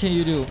 What can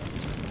you do?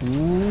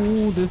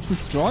 Ooh, this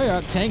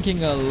destroyer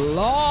tanking a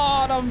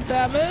lot of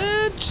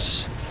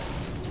damage.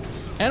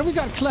 And we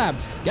got Clap.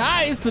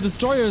 Guys, the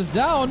destroyer is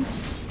down.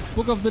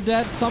 Book of the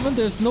Dead summoned.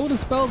 There's no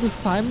dispel this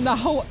time.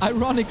 Now,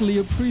 ironically,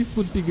 a priest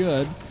would be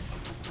good.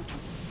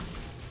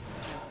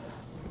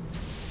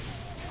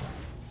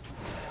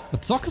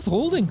 But Sock is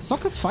holding.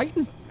 Sock is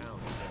fighting.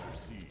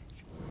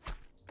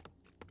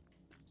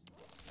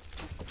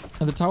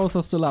 And the towers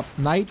are still up.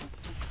 Knight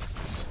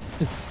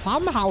is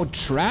somehow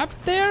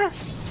trapped there?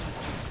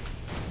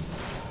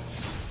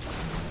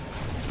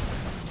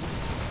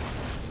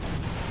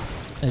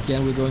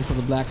 Again, we're going for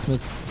the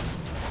blacksmith.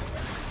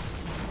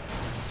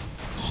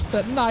 Oh,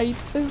 that knight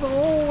is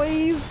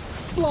always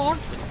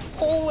blocked.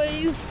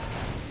 Always.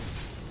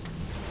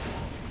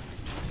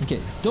 Okay,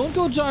 don't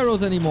go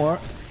gyros anymore.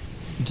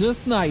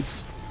 Just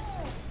knights.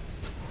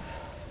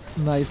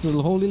 Nice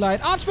little holy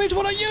light. Archmage,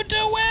 what are you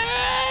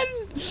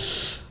doing?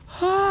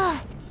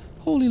 Ah,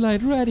 holy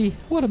light ready.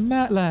 What a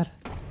mad lad.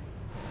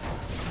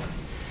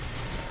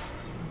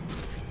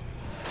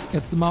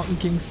 Gets the Mountain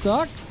King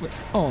stuck.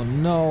 Oh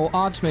no,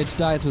 Archmage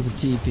dies with a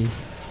TP.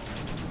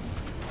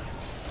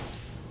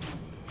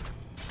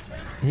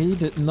 He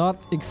did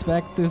not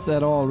expect this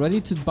at all. Ready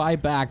to buy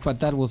back, but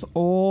that was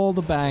all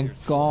the bank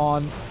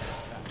gone.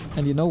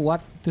 And you know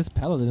what? This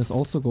paladin is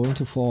also going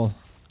to fall.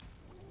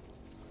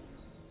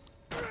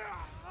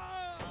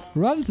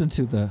 Runs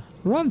into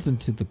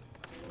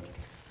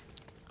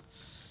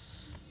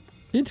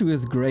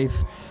his grave.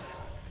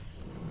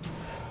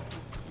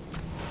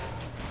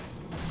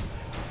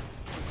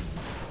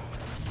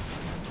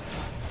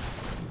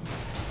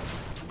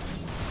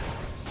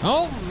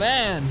 Oh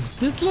man,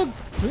 this looked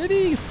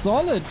pretty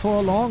solid for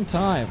a long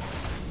time.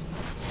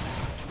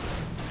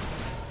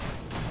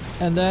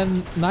 And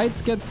then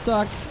knights get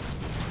stuck.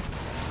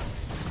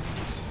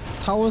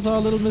 Towers are a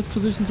little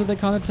mispositioned so they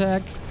can't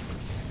attack.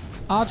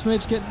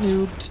 Archmage get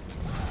nuked.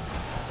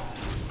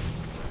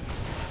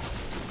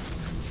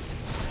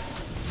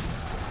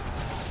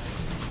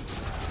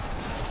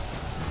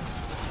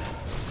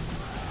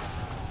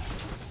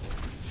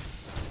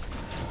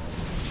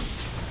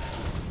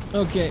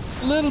 Okay,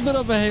 a little bit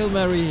of a Hail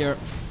Mary here.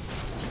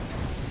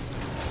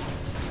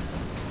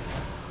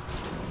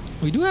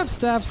 We do have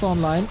staffs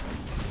online.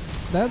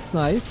 That's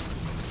nice.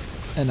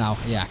 And now,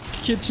 yeah,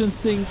 kitchen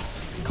sink.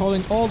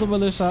 Calling all the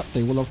militia.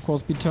 They will of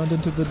course be turned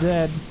into the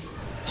dead.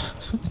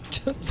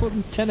 Just for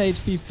this 10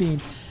 HP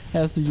fiend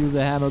has to use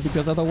a hammer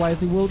because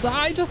otherwise he will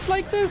die just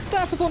like this.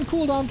 Staff is on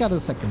cooldown. Got a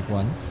second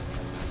one.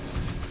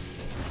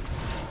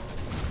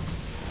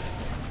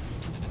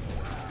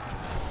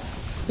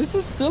 This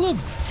is still a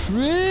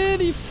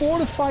pretty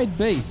fortified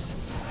base.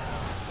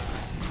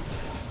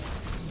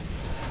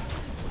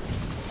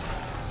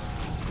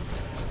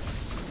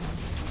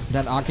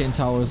 That arcane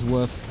tower is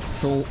worth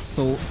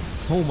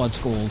so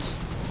much gold.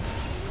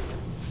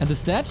 And the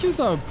statues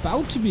are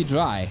about to be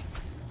dry.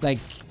 Like,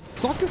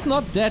 Sock is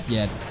not dead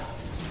yet.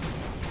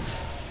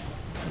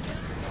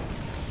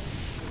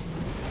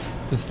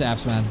 The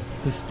staffs, man.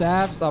 The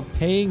staffs are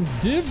paying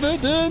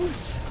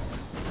dividends.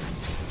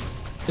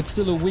 It's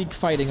still a weak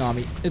fighting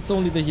army. It's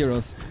only the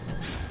heroes.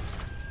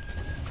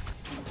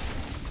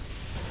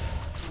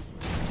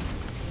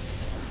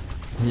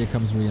 Here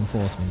comes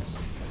reinforcements.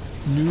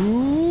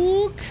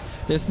 Nuke!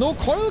 There's no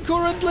coil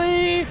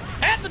currently!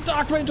 And the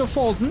Dark Ranger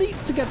falls.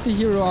 Needs to get the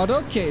hero out.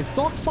 Okay,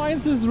 Sock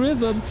finds his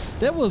rhythm.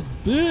 That was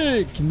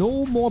big.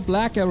 No more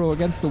Black Arrow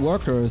against the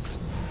workers.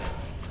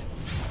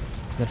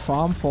 That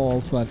farm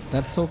falls, but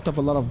that soaked up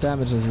a lot of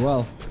damage as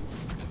well.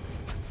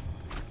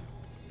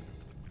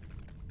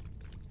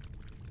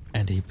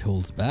 And he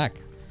pulls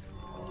back.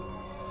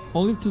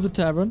 Only to the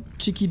tavern.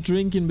 Cheeky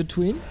drink in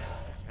between.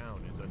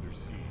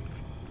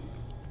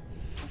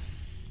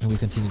 And we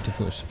continue to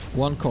push.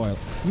 One coil.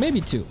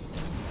 Maybe two.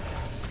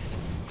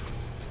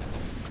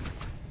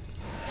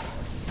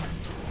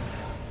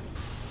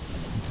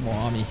 It's more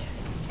army.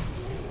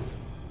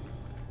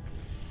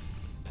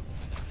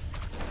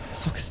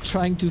 Sock is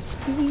trying to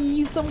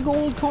squeeze some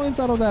gold coins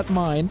out of that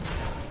mine.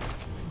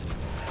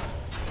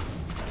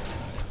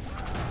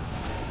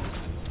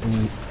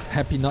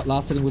 Happy not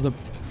last hitting with a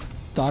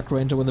Dark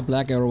Ranger when the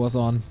Black Arrow was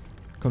on.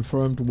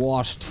 Confirmed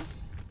washed.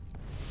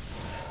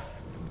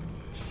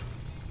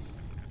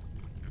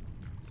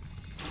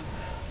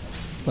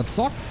 But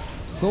Sock,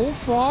 so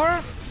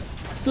far,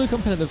 still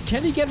competitive.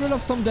 Can he get rid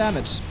of some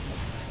damage?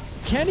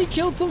 Can he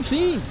kill some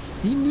fiends?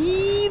 He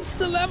needs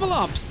the level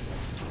ups.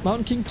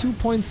 Mountain King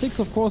 2.6,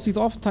 of course, he's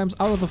oftentimes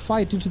out of the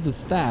fight due to the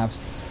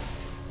staffs.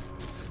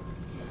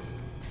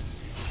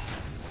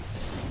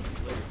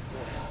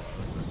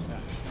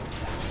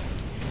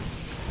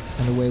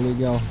 And away we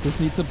go. This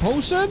needs a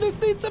potion!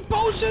 This needs a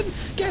potion!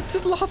 Gets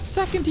it last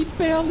second. He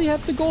barely had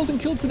the gold and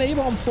kills an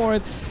A-bomb for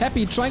it.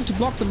 Happy trying to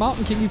block the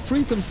Mountain King. He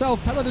frees himself.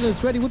 Paladin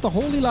is ready with the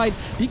Holy Light.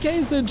 DK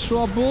is in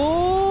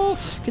trouble.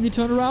 Can he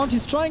turn around?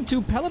 He's trying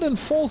to. Paladin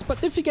falls,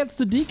 but if he gets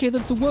the DK,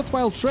 that's a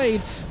worthwhile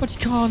trade. But he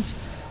can't.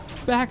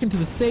 Back into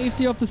the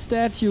safety of the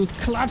statues.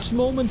 Clutch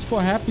moments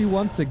for Happy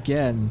once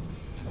again.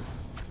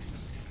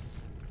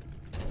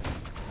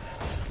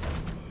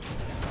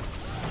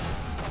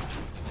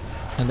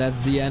 And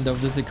that's the end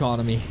of this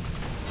economy.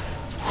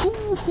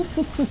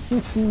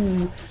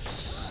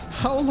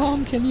 How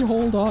long can you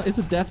hold on? Is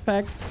it Death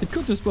Pact? It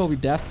could just well be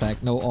Death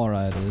Pact. No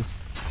aura it is.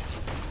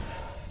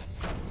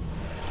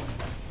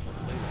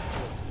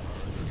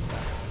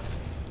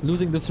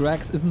 Losing this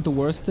Rex isn't the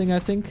worst thing, I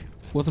think.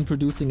 Wasn't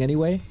producing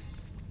anyway.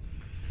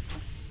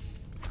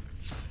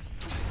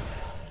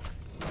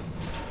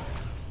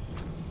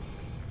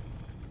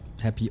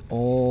 Happy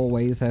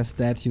always has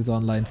statues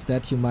online.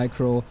 Statue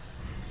micro.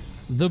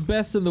 The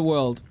best in the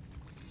world.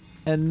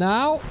 And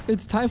now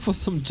it's time for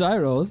some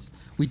gyros.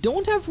 We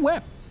don't have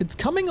web. It's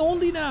coming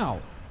only now.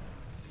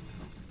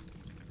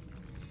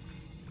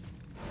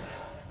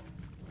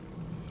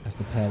 As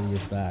the Pally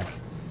is back.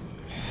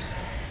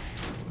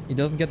 He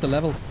doesn't get the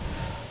levels.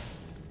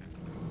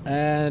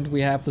 And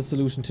we have the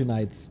solution to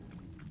Knights.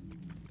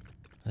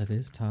 It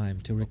is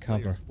time to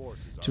recover.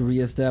 To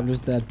re-establish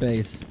that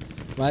base.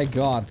 My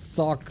god.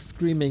 Sock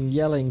screaming,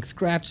 yelling,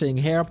 scratching,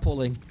 hair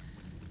pulling.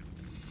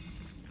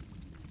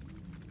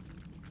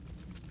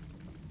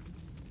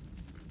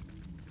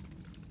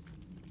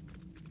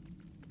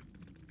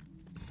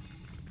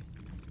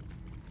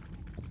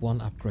 One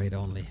upgrade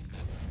only.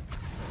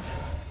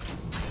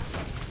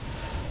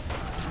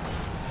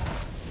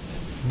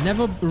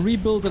 Never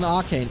rebuild an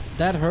arcane.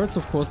 That hurts,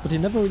 of course, but he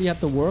never really had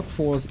the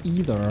workforce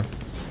either.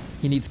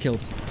 He needs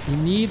kills. He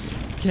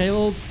needs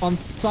kills on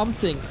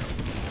something.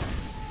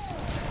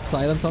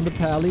 Silence on the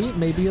Pally.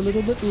 Maybe a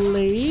little bit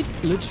late.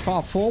 Lich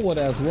far forward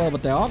as well,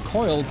 but there are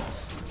coils.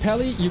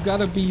 Pally, you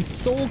gotta be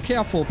so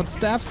careful, but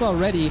staffs are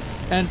ready,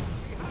 and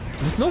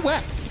there's no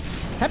web.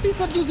 Happy's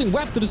not using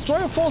web. The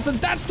destroyer falls, and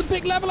that's the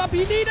big level up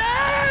he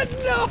needed!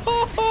 No!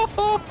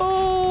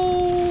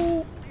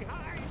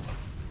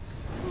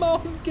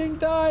 Mountain King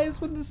dies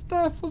when the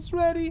staff was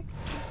ready.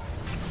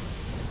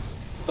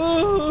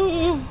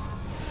 Oh,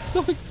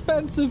 so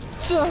expensive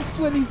just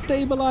when he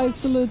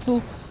stabilized a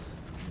little.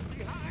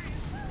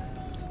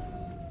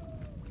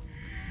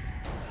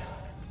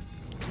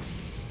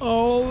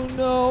 Oh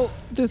no!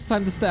 This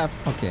time the staff.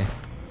 Okay.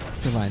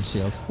 Divine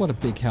Shield. What a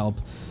big help.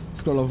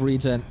 Scroll of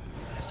Regen.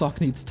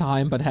 Sock needs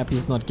time, but Happy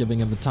is not giving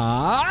him the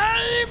time.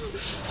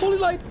 Holy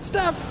Light,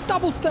 staff,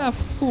 double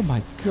staff. Oh my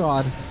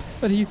god.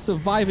 But he's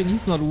surviving,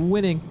 he's not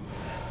winning.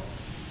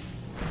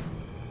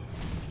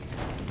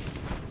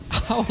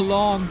 How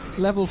long?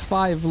 Level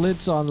 5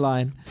 Lich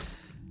online.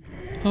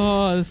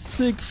 Oh,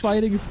 sick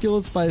fighting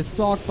skills by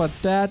Sock, but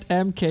that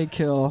MK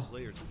kill.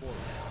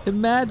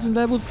 Imagine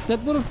that would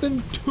have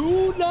been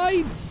 2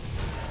 Knights.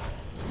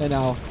 And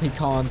now he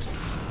can't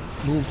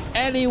move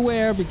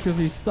anywhere because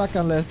he's stuck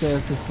unless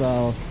there's the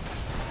spell.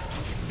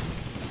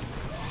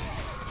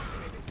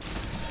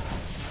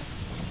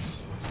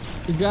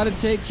 You gotta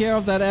take care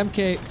of that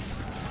MK.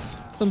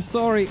 I'm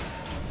sorry.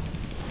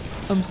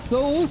 I'm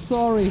so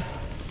sorry.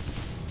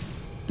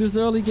 This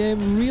early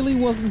game really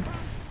wasn't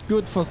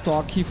good for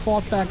Sock. He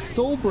fought back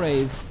so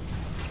brave.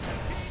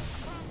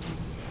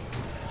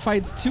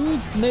 Fights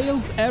tooth,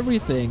 nails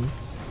everything.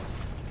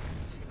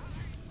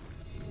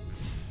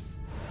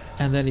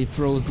 And then he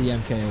throws the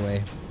MK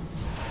away.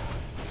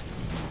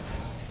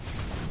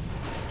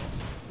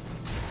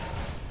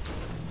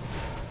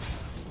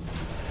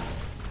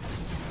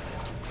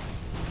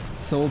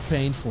 So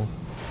painful.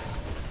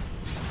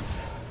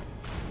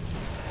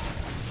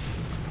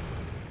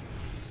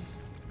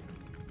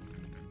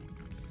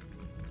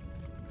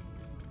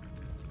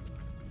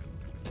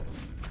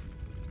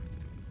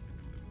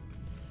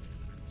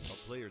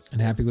 And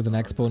Happy with an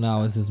expo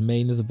now as his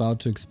main is about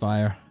to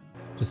expire.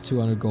 Just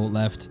 200 gold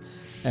left.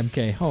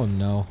 MK, oh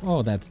no.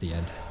 Oh, that's the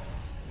end.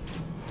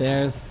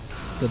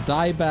 There's the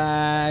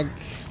dieback.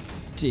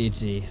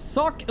 GG.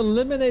 Sock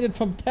eliminated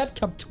from TeD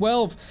Cup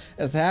 12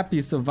 as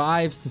Happy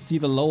survives to see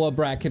the lower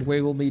bracket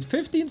where we'll meet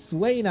 15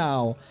 Sway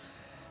now.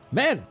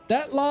 Man,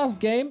 that last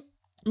game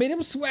made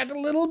him sweat a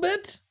little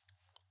bit.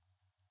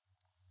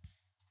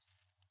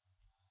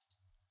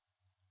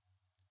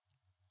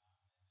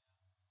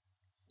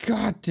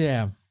 God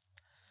damn.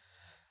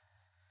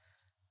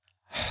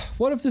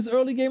 What if this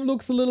early game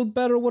looks a little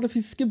better? What if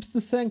he skips the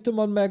Sanctum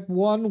on Mag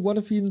 1? What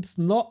if he's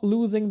not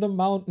losing the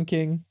Mountain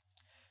King?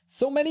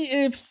 So many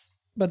ifs,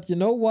 but you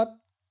know what?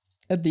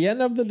 At the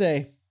end of the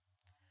day,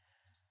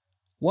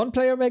 one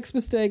player makes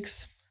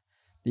mistakes,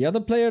 the other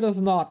player does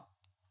not.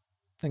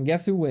 And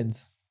guess who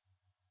wins?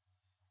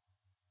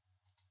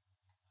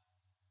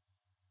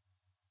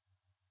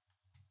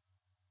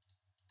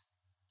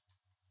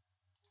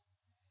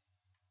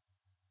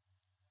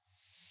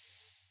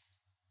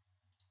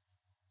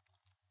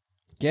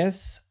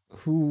 Guess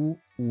who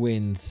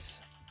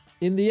wins?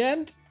 In the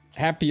end,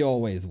 Happy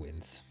always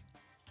wins.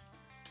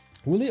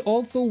 Will he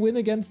also win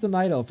against the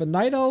Night Elf? A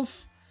Night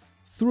Elf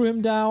threw him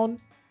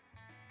down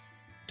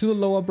to the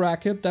lower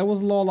bracket. That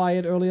was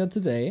Lawliot earlier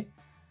today.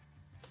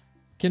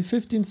 Can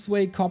 15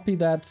 Sway copy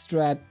that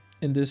strat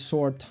in this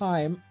short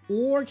time?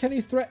 Or can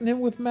he threaten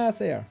him with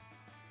Mass Air?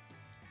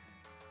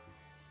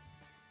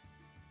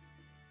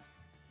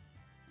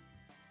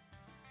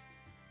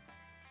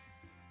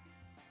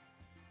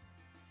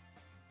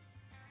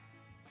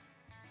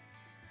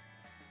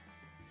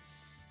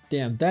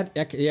 Damn, that...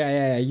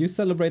 Yeah. You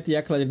celebrate the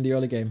Acolyte in the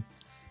early game.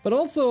 But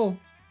also...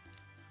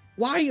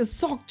 Why is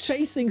Sok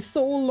chasing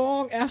so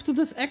long after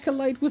this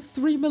Acolyte with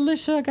 3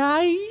 militia,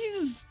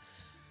 guys?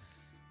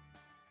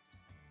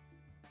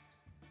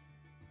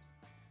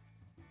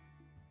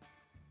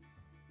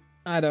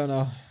 I don't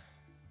know.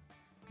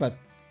 But,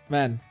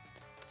 man.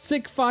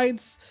 Sick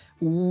fights.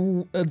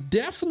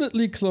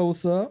 Definitely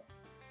closer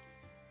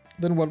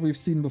than what we've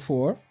seen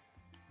before.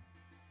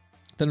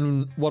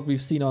 Than what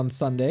we've seen on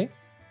Sunday.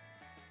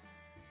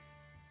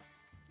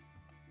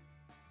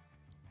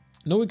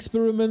 No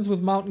experiments with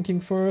Mountain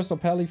King first or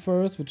Pally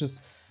first, which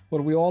is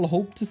what we all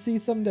hope to see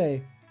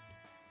someday.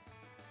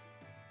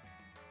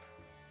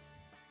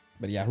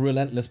 But yeah,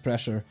 relentless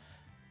pressure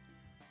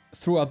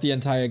throughout the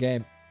entire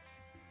game.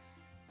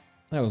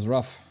 That was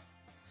rough.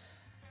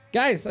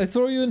 Guys, I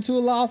throw you into a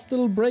last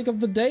little break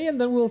of the day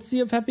and then we'll see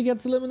if Happy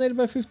gets eliminated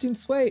by 15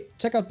 Sway.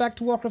 Check out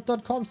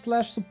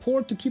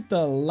backtowarcraft.com/support to keep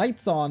the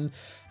lights on.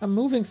 I'm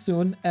moving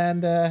soon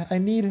and I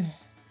need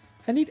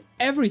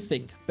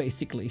everything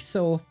basically,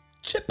 so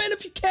chip in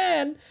if you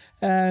can,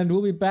 and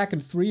we'll be back in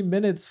 3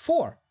 minutes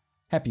for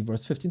Happy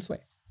vs 15 Sway.